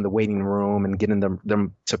people in the waiting room and getting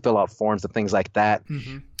them to fill out forms and things like that.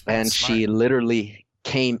 And she literally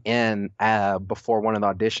came in before one of the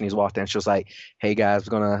auditions walked in. She was like, hey guys,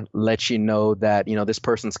 we're gonna let you know that this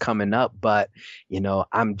person's coming up, but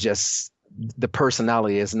I'm just, the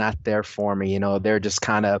personality is not there for me. They're just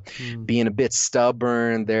kind of being a bit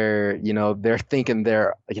stubborn. They're thinking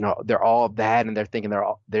they're all that, and they're thinking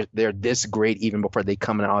they're this great even before they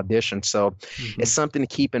come in an audition. So it's something to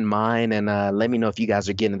keep in mind, and let me know if you guys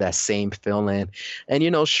are getting that same feeling.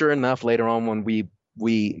 And sure enough, later on when we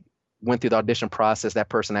went through the audition process, that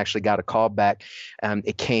person actually got a call back.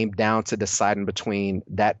 It came down to deciding between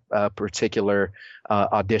that particular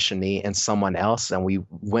auditionee and someone else, and we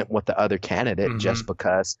went with the other candidate just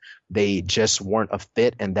because they just weren't a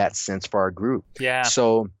fit in that sense for our group. Yeah.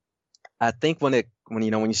 So I think when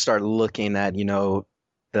you start looking at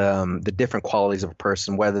the different qualities of a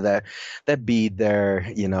person, whether that be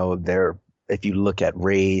their if you look at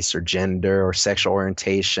race or gender or sexual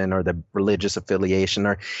orientation or the religious affiliation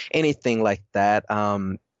or anything like that,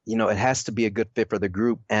 it has to be a good fit for the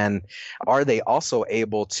group. And are they also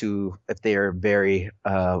able to, if they are very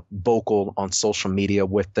vocal on social media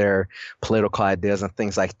with their political ideas and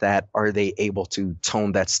things like that, are they able to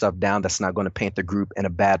tone that stuff down that's not going to paint the group in a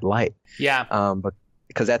bad light? Yeah. But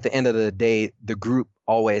because at the end of the day, the group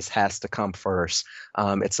always has to come first.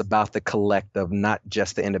 It's about the collective, not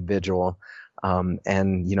just the individual.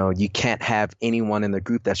 And you can't have anyone in the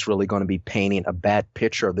group that's really going to be painting a bad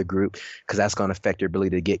picture of the group, because that's going to affect your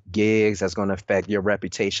ability to get gigs. That's going to affect your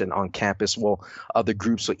reputation on campus. Well, other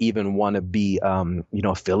groups will even want to be,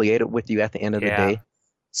 affiliated with you at the end of the day.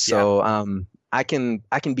 So I can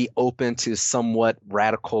be open to somewhat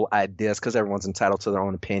radical ideas, because everyone's entitled to their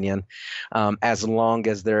own opinion, as long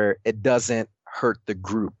as it doesn't hurt the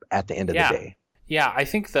group at the end of the day. Yeah, I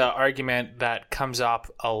think the argument that comes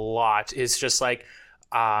up a lot is just like,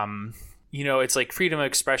 it's like freedom of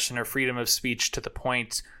expression or freedom of speech to the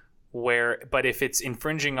point where, but if it's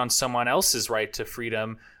infringing on someone else's right to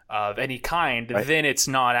freedom of any kind, then it's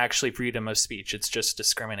not actually freedom of speech. It's just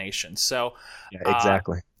discrimination. So,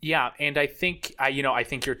 exactly. And I think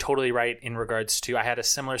you're totally right in regards to, I had a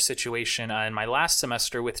similar situation in my last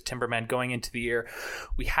semester with Timbermen going into the year.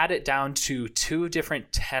 We had it down to two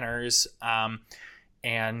different tenors,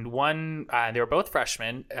 and one, they were both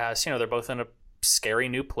freshmen. They're both in a scary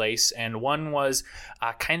new place, and one was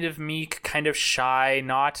kind of meek, kind of shy,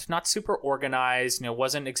 not super organized,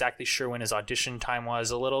 wasn't exactly sure when his audition time was,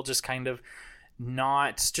 a little just kind of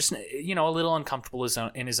not just a little uncomfortable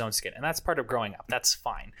in his own skin, and that's part of growing up. That's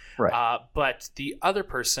fine. Right. But the other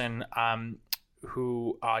person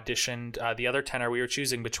who auditioned, the other tenor we were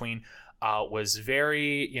choosing between, was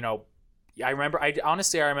very I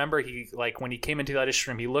remember he, like, when he came into the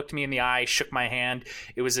audition room, he looked me in the eye, shook my hand.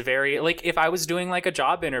 It was a very, like, if I was doing like a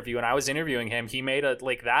job interview and I was interviewing him, he made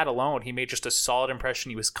that alone, he made just a solid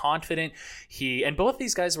impression. He was confident. And both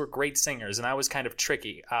these guys were great singers, and that was kind of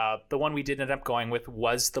tricky. The one we did end up going with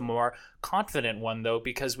was the more confident one, though,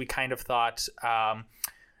 because we kind of thought,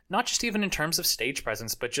 not just even in terms of stage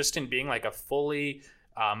presence, but just in being like a fully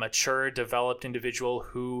mature, developed individual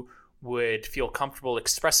who would feel comfortable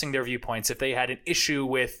expressing their viewpoints if they had an issue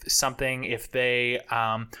with something, if they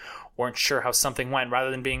weren't sure how something went, rather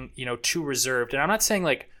than being too reserved. And I'm not saying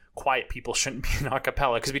like quiet people shouldn't be in a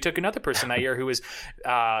cappella, because we took another person that year who was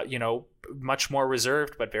much more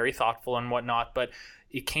reserved but very thoughtful and whatnot. But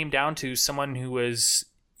it came down to someone who was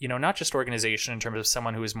not just organization in terms of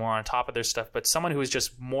someone who was more on top of their stuff, but someone who was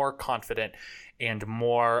just more confident and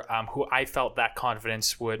more who I felt that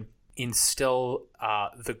confidence would instill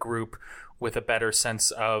the group with a better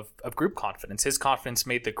sense of group confidence. His confidence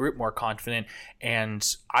made the group more confident. And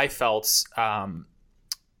I felt,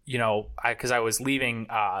 because I was leaving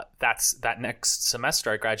that next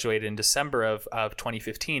semester. I graduated in December of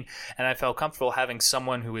 2015, and I felt comfortable having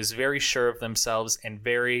someone who is very sure of themselves and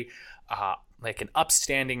very like an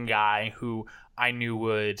upstanding guy who I knew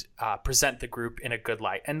would present the group in a good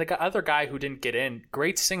light. And the other guy who didn't get in,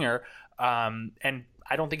 great singer, and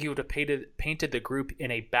I don't think he would have painted the group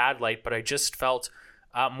in a bad light, but I just felt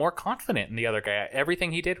more confident in the other guy.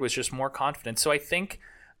 Everything he did was just more confident. So I think,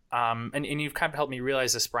 and you've kind of helped me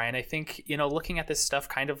realize this, Brian, I think, looking at this stuff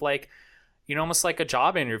kind of like, almost like a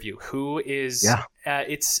job interview, who is,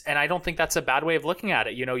 and I don't think that's a bad way of looking at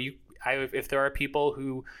it. If there are people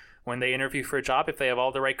who, when they interview for a job, if they have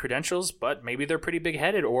all the right credentials, but maybe they're pretty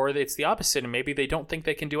big-headed, or it's the opposite, and maybe they don't think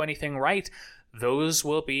they can do anything right, those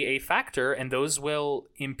will be a factor, and those will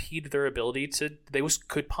impede their ability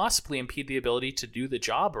could possibly impede the ability to do the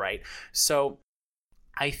job right. So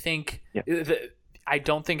I think I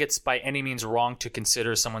don't think it's by any means wrong to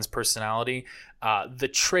consider someone's personality. The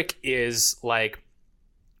trick is like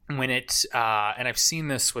when it, and I've seen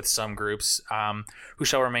this with some groups who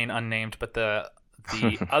shall remain unnamed, but the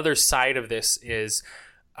other side of this is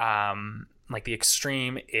like the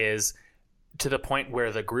extreme is to the point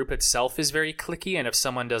where the group itself is very cliquey, and if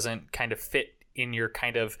someone doesn't kind of fit in your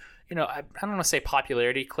kind of, I don't want to say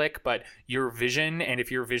popularity clique, but your vision, and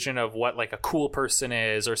if your vision of what like a cool person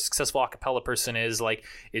is or a successful a cappella person is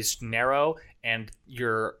narrow, and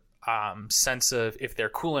your sense of if they're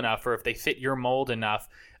cool enough or if they fit your mold enough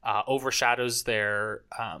overshadows their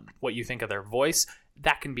what you think of their voice,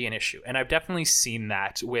 that can be an issue. And I've definitely seen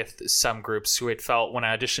that with some groups who it felt, when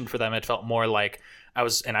I auditioned for them, it felt more like I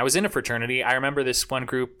was in a fraternity. I remember this one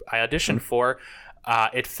group I auditioned for.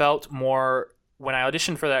 It felt more, when I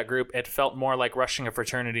auditioned for that group, it felt more like rushing a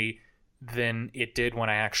fraternity than it did when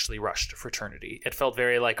I actually rushed a fraternity. It felt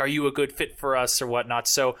very like, are you a good fit for us or whatnot?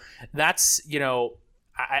 So that's,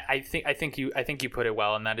 I think you put it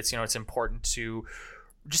well, in that it's, it's important to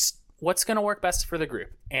just what's going to work best for the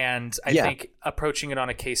group. And I think approaching it on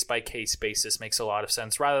a case-by-case basis makes a lot of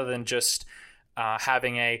sense, rather than just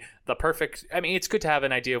having the perfect, it's good to have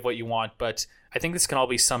an idea of what you want, but I think this can all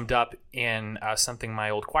be summed up in something my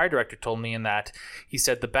old choir director told me, in that he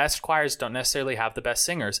said the best choirs don't necessarily have the best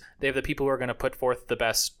singers. They have the people who are going to put forth the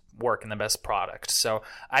best work and the best product. So,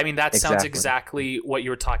 that sounds exactly what you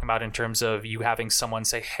were talking about in terms of you having someone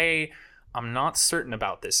say, hey, I'm not certain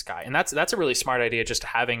about this guy. And that's a really smart idea, just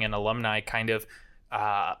having an alumni kind of,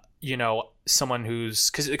 someone who's,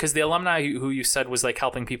 because the alumni who you said was like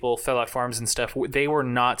helping people fill out forms and stuff, they were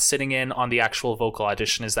not sitting in on the actual vocal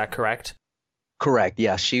audition. Is that correct? Correct.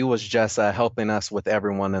 Yeah. She was just helping us with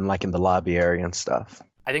everyone in the lobby area and stuff.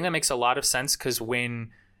 I think that makes a lot of sense, because when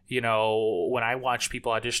I watch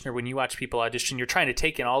people audition, or when you watch people audition, you're trying to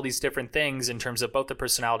take in all these different things in terms of both their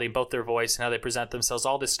personality, both their voice, and how they present themselves,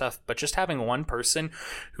 all this stuff. But just having one person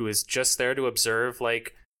who is just there to observe,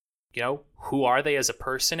 who are they as a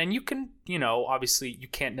person? And you can, obviously you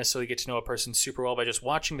can't necessarily get to know a person super well by just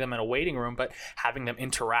watching them in a waiting room, but having them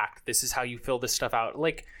interact. This is how you fill this stuff out.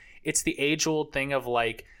 Like, it's the age-old thing of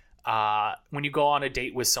when you go on a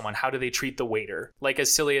date with someone, how do they treat the waiter? Like,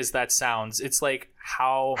 as silly as that sounds, it's like,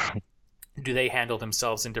 how do they handle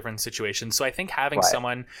themselves in different situations? So I think having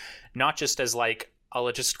someone, not just as like a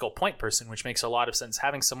logistical point person, which makes a lot of sense,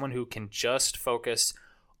 having someone who can just focus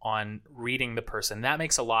on reading the person, that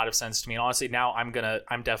makes a lot of sense to me. And honestly, now I'm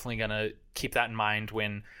definitely gonna keep that in mind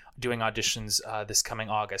when doing auditions this coming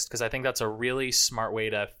August, because I think that's a really smart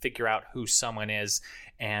way to figure out who someone is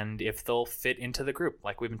and if they'll fit into the group,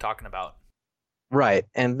 like we've been talking about. Right.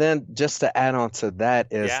 And then just to add on to that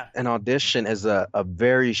is an audition is a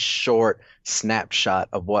very short snapshot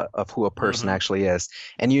of who a person actually is.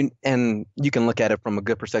 And you can look at it from a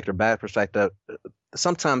good perspective, bad perspective.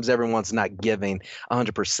 Sometimes everyone's not giving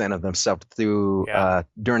 100% of themselves through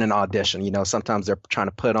during an audition. Sometimes they're trying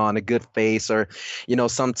to put on a good face, or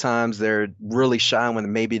sometimes they're really shy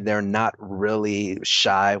when maybe they're not really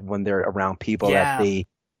shy when they're around people that they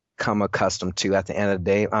come accustomed to at the end of the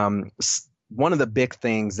day. One of the big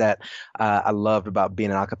things that I loved about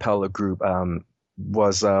being an a cappella group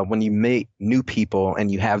was when you meet new people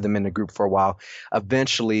and you have them in the group for a while,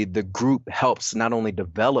 eventually the group helps not only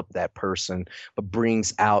develop that person, but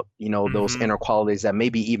brings out, those inner qualities that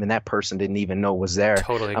maybe even that person didn't even know was there.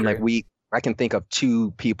 Totally agree. I can think of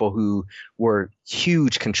two people who were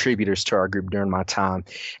huge contributors to our group during my time.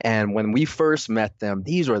 And when we first met them,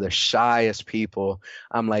 these were the shyest people.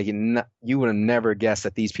 I'm like, you would have never guessed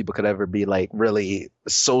that these people could ever be like really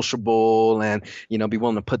sociable and, be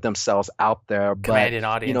willing to put themselves out there. Command an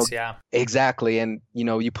audience, yeah. Exactly. And,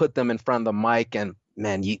 you put them in front of the mic and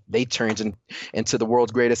man, they turned into the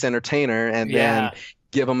world's greatest entertainer. And then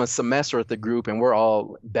give them a semester with the group and we're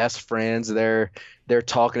all best friends. They're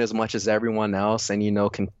talking as much as everyone else and,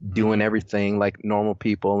 doing everything like normal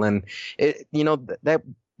people. And it,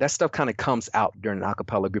 that stuff kind of comes out during an a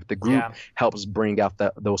cappella group. The group helps bring out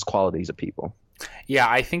those qualities of people. Yeah,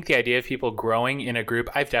 I think the idea of people growing in a group,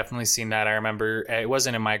 I've definitely seen that. I remember it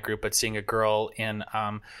wasn't in my group, but seeing a girl in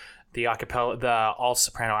the all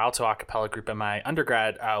soprano alto a cappella group in my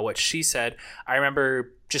undergrad, what she said, I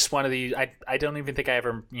remember just one of the, I don't even think I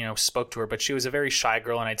ever, spoke to her, but she was a very shy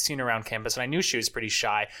girl and I'd seen her around campus and I knew she was pretty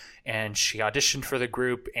shy, and she auditioned for the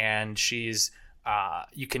group and she's,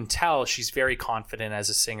 you can tell she's very confident as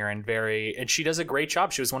a singer and she does a great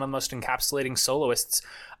job. She was one of the most encapsulating soloists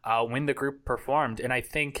when the group performed. And I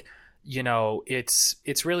think,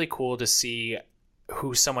 it's really cool to see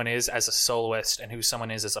who someone is as a soloist and who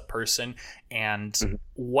someone is as a person, and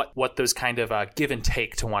what those kind of give and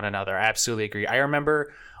take to one another. I absolutely agree. I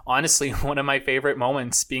remember, honestly, one of my favorite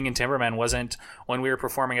moments being in Timbermen wasn't when we were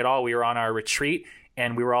performing at all. We were on our retreat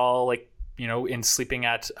and we were all like, in sleeping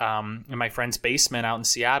at in my friend's basement out in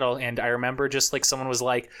Seattle. And I remember just like someone was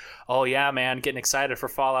like, oh yeah, man, getting excited for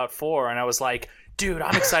Fallout 4. And I was like, dude,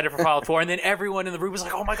 I'm excited for Fallout 4. And then everyone in the room was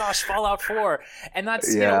like, oh my gosh, Fallout 4. And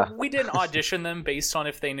that's, we didn't audition them based on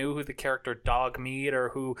if they knew who the character Dogmeat or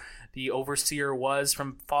who the overseer was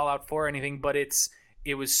from Fallout 4 or anything. But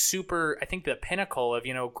it was super, I think the pinnacle of,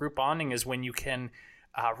 group bonding is when you can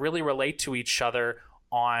really relate to each other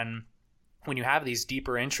when you have these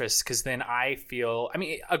deeper interests, because then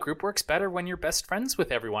a group works better when you're best friends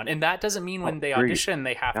with everyone. And that doesn't mean when they audition,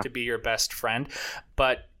 they have to be your best friend.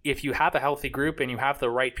 But if you have a healthy group and you have the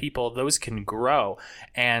right people, those can grow.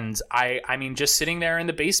 And I mean, just sitting there in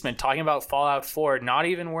the basement talking about Fallout 4, not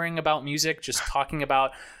even worrying about music, just talking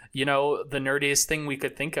about, the nerdiest thing we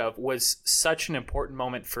could think of, was such an important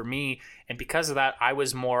moment for me. And because of that, I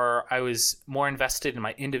was more invested in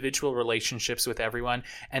my individual relationships with everyone.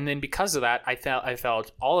 And then because of that, I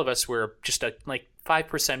felt all of us were just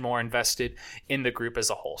 5% more invested in the group as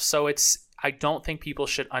a whole. So I don't think people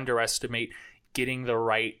should underestimate getting the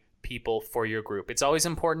right people for your group. It's always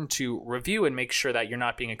important to review and make sure that you're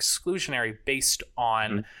not being exclusionary based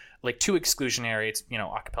on too exclusionary. It's,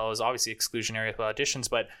 acapella is obviously exclusionary with auditions,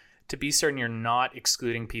 but to be certain you're not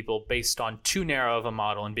excluding people based on too narrow of a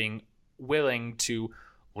model and being willing to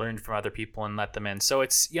learn from other people and let them in. So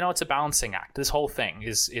it's, it's a balancing act. This whole thing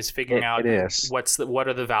is figuring out what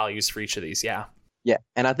are the values for each of these. Yeah. Yeah.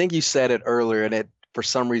 And I think you said it earlier, and for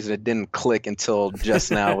some reason it didn't click until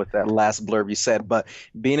just now with that last blurb you said, but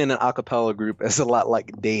being in an a cappella group is a lot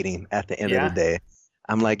like dating at the end of the day.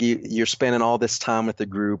 I'm like, you're spending all this time with the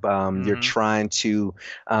group. You're trying to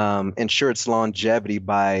ensure its longevity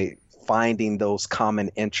by finding those common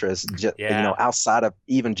interests, outside of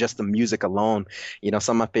even just the music alone.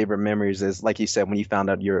 Some of my favorite memories is, like you said, when you found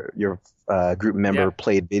out your group member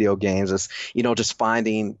played video games, is, just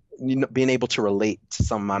finding, being able to relate to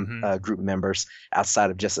some of my group members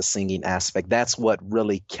outside of just a singing aspect. That's what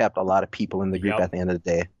really kept a lot of people in the group at the end of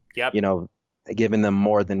the day. Giving them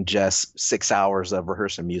more than just 6 hours of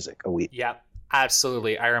rehearsing music a week. Yep,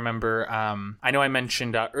 absolutely. I remember, I know I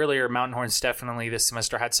mentioned earlier, Mountain Horns definitely this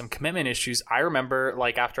semester had some commitment issues. I remember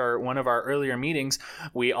after one of our earlier meetings,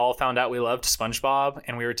 we all found out we loved SpongeBob,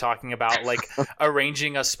 and we were talking about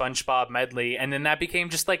arranging a SpongeBob medley. And then that became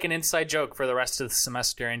just an inside joke for the rest of the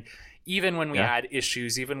semester. And even when we had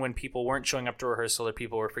issues, even when people weren't showing up to rehearsal or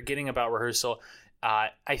people were forgetting about rehearsal,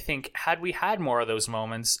 I think had we had more of those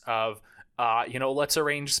moments of, let's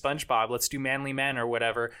arrange SpongeBob, let's do Manly Men or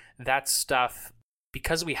whatever, that stuff,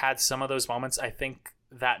 because we had some of those moments, I think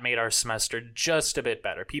that made our semester just a bit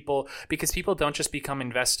better. Because people don't just become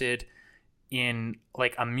invested in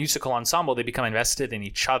a musical ensemble, they become invested in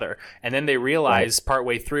each other. And then they realize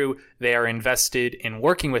partway through they are invested in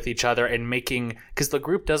working with each other and because the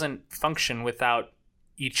group doesn't function without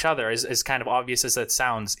each other, as kind of obvious as that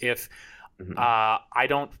sounds. If I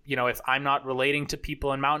don't, if I'm not relating to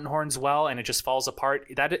people in Mountain Horns well and it just falls apart,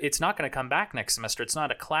 that it's not going to come back next semester. It's not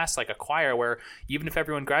a class like a choir where even if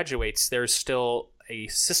everyone graduates, there's still a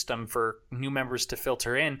system for new members to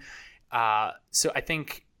filter in. So I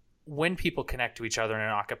think when people connect to each other in an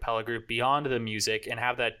a cappella group beyond the music and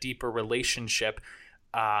have that deeper relationship,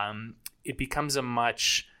 it becomes a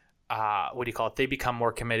much they become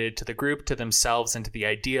more committed to the group, to themselves, and to the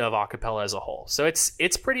idea of a cappella as a whole. So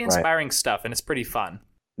it's pretty inspiring stuff, and it's pretty fun.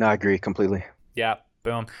 No, I agree completely. Yeah,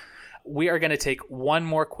 boom. We are going to take one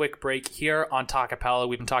more quick break here on Talkapella.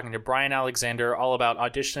 We've been talking to Brian Alexander all about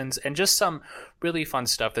auditions and just some really fun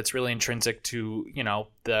stuff that's really intrinsic to,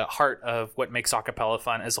 the heart of what makes acapella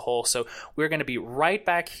fun as a whole. So we're going to be right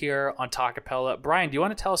back here on Talkapella. Brian, do you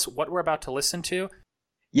want to tell us what we're about to listen to?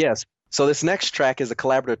 Yes. So this next track is a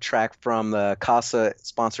collaborative track from the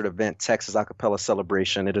CASA-sponsored event, Texas Acapella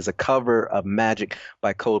Celebration. It is a cover of Magic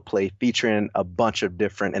by Coldplay featuring a bunch of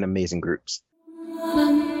different and amazing groups.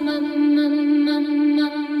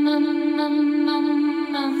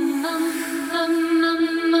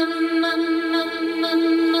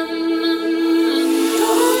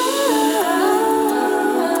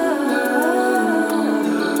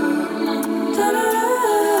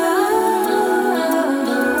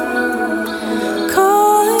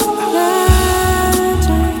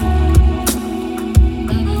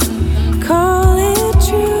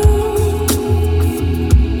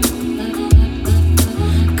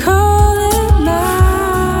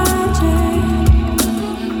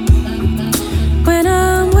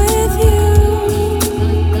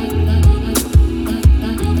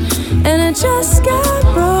 Just got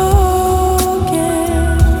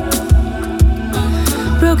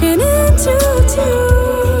broken into two.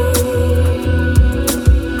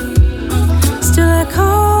 Still I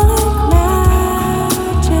call it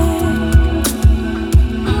magic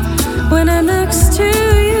when I'm next to you.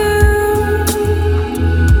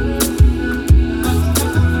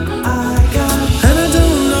 And I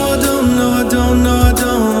don't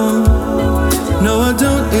No, I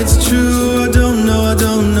don't, it's true. I don't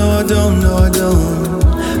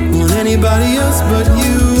want anybody else but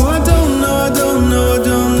you. I don't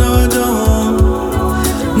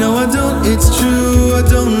No, I don't, it's true. I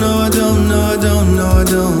don't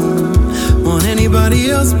want anybody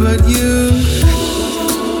else but you.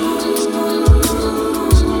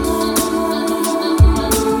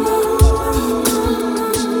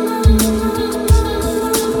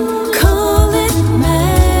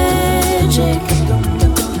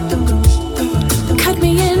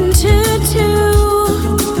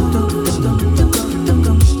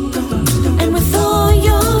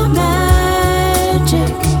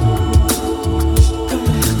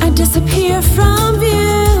 Disappear from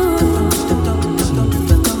view,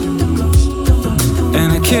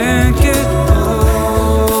 and I can't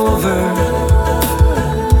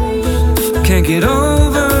get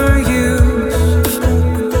over you.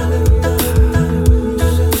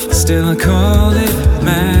 Still I call it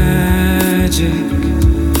magic,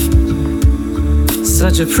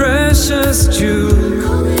 such a precious jewel.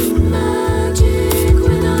 call it magic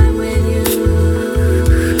when I'm with you.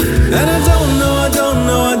 And I don't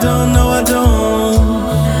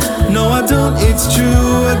No, I don't, it's true.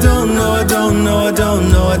 I don't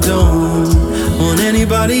want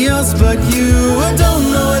anybody else but you. I don't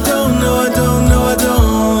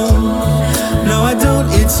No, I don't,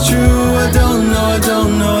 it's true. I don't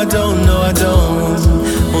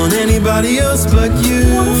want anybody else but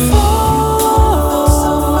you.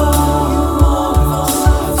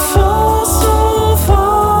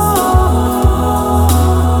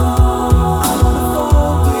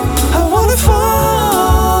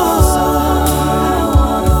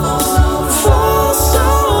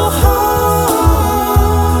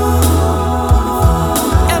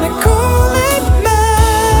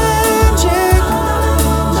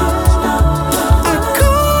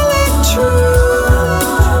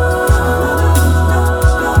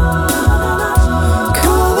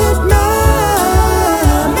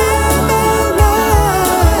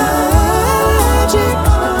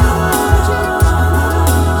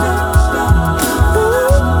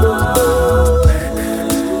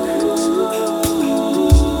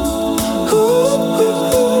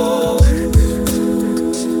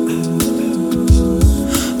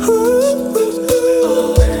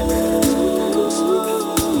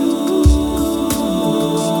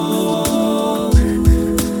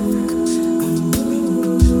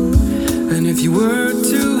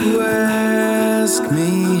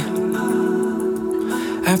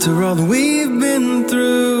 After all that we've been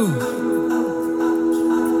through,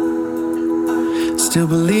 still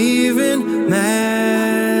believe in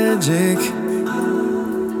magic.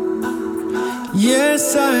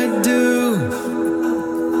 Yes, I do.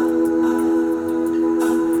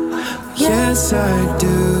 Yes, I do.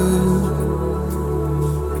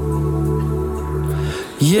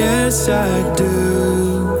 Yes, I do.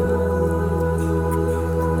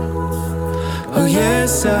 Oh,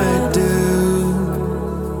 yes, I do.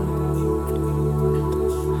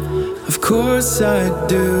 Of course I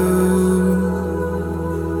do.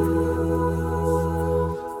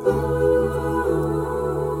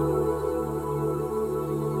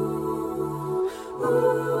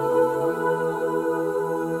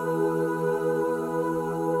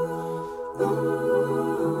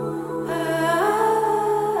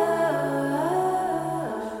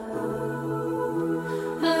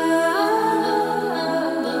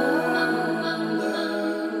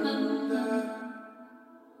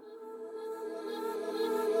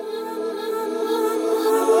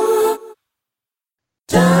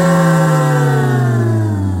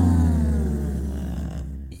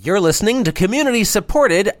 You're listening to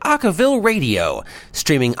community-supported Acaville Radio,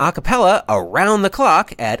 streaming a cappella around the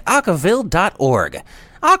clock at acaville.org.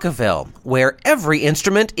 Acaville, where every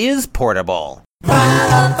instrument is portable.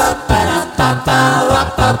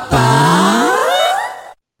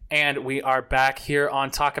 And we are back here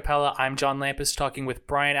on Talkapella. I'm John Lampus talking with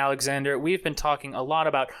Brian Alexander. We've been talking a lot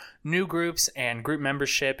about new groups and group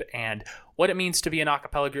membership and what it means to be an a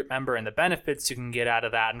cappella group member and the benefits you can get out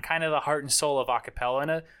of that and kind of the heart and soul of a cappella.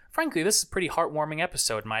 And frankly, this is a pretty heartwarming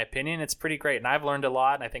episode, in my opinion. It's pretty great. And I've learned a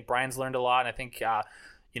lot, and I think Brian's learned a lot. And I think,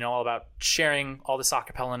 all about sharing all this a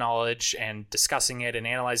cappella knowledge and discussing it and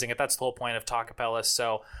analyzing it. That's the whole point of Talkapella.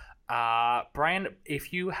 So, Brian,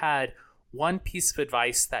 if you had one piece of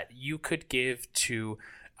advice that you could give to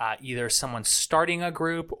either someone starting a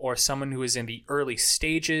group or someone who is in the early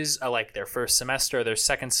stages, like their first semester, their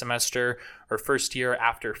second semester, or first year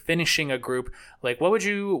after finishing a group, like what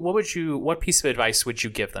piece of advice would you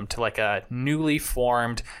give them to like a newly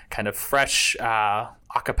formed kind of fresh a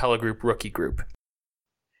cappella group, rookie group?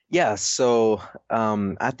 Yeah, so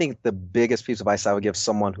I think the biggest piece of advice I would give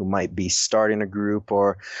someone who might be starting a group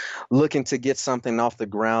or looking to get something off the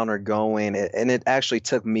ground or going, and it actually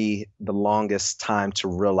took me the longest time to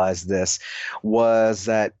realize this, was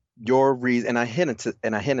that your reason, and I hinted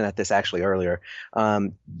at this actually earlier,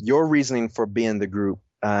 your reasoning for being the group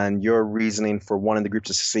and your reasoning for wanting the group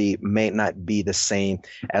to succeed may not be the same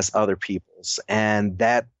as other people's, and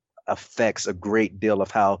that affects a great deal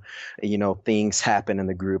of how things happen in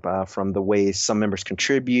the group, from the way some members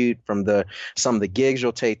contribute, from some of the gigs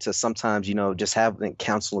you'll take, to sometimes just having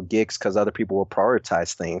council gigs because other people will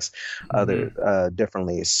prioritize things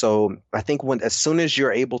differently. So I think as soon as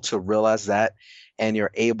you're able to realize that and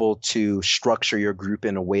you're able to structure your group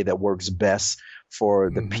in a way that works best for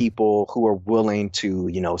the people who are willing to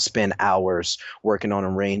spend hours working on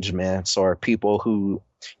arrangements, or people who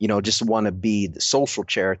just want to be the social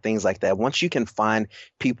chair, things like that. Once you can find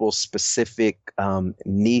people's specific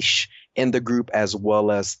niche in the group, as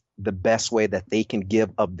well as the best way that they can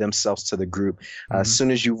give of themselves to the group, as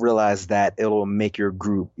soon as you realize that, it'll make your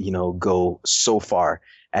group, go so far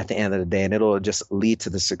at the end of the day, and it'll just lead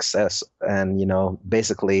to the success. And,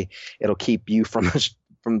 basically it'll keep you from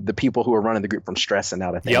the people who are running the group from stressing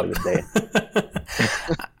out at the end of the day.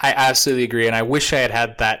 I absolutely agree. And I wish I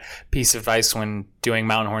had that piece of advice when doing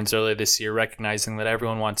Mountain Horns earlier this year, recognizing that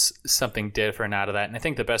everyone wants something different out of that. And I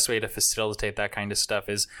think the best way to facilitate that kind of stuff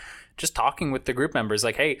is just talking with the group members,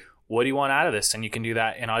 like, hey, what do you want out of this? And you can do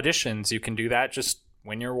that in auditions. You can do that just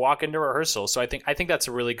when you're walking to rehearsal. So I think that's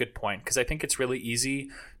a really good point, because I think it's really easy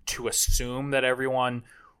to assume that everyone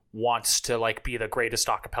wants to like be the greatest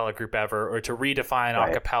a cappella group ever, or to redefine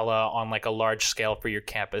a cappella on like a large scale for your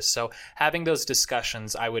campus. So having those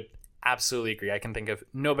discussions, I would absolutely agree. I can think of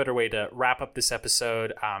no better way to wrap up this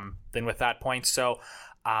episode than with that point. So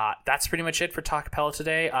that's pretty much it for Talkapella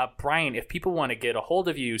today. Brian, if people want to get a hold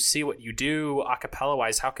of you, see what you do a cappella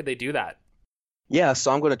wise, how could they do that? Yeah,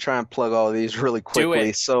 so I'm going to try and plug all of these really quickly. Do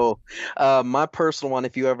it. So my personal one,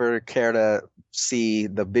 if you ever care to see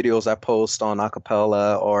the videos I post on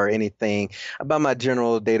acapella or anything about my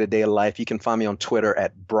general day-to-day life, you can find me on Twitter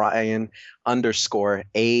at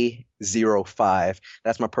Brian_A05.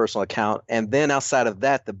 That's my personal account. And then outside of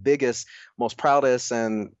that, the biggest, most proudest,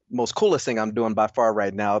 and most coolest thing I'm doing by far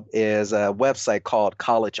right now is a website called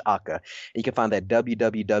College Aka. You can find that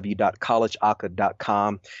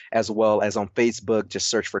www.collegeaka.com, as well as on Facebook. Just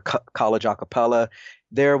search for College Acapella.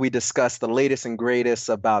 There we discuss the latest and greatest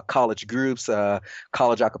about college groups,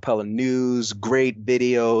 college a cappella news, great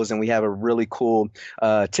videos, and we have a really cool,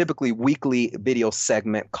 typically weekly video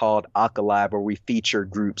segment called Aka Live, where we feature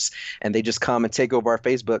groups, and they just come and take over our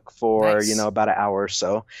Facebook for about an hour or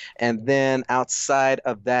so. And then outside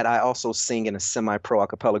of that, I also sing in a semi-pro a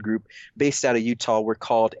cappella group based out of Utah. We're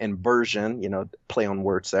called Inversion, play on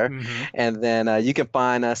words there. And then you can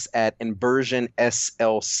find us at Inversion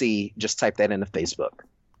SLC. Just type that into Facebook.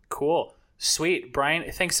 Cool. Sweet.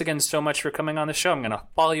 Brian, thanks again so much for coming on the show. I'm going to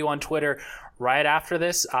follow you on Twitter right after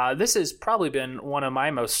this. This has probably been one of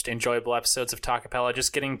my most enjoyable episodes of Talkapella,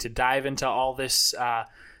 just getting to dive into all this fun,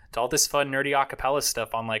 nerdy acapella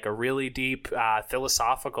stuff on like a really deep,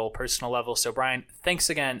 philosophical, personal level. So, Brian, thanks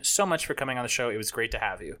again so much for coming on the show. It was great to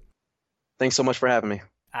have you. Thanks so much for having me.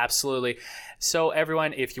 Absolutely. So,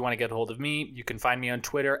 everyone, if you want to get a hold of me, you can find me on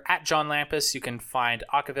Twitter at John Lampus. You can find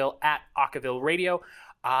Acaville at Acaville Radio.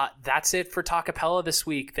 That's it for Talkapella this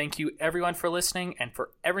week. Thank you, everyone, for listening, and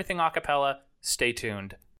for everything acapella, stay tuned.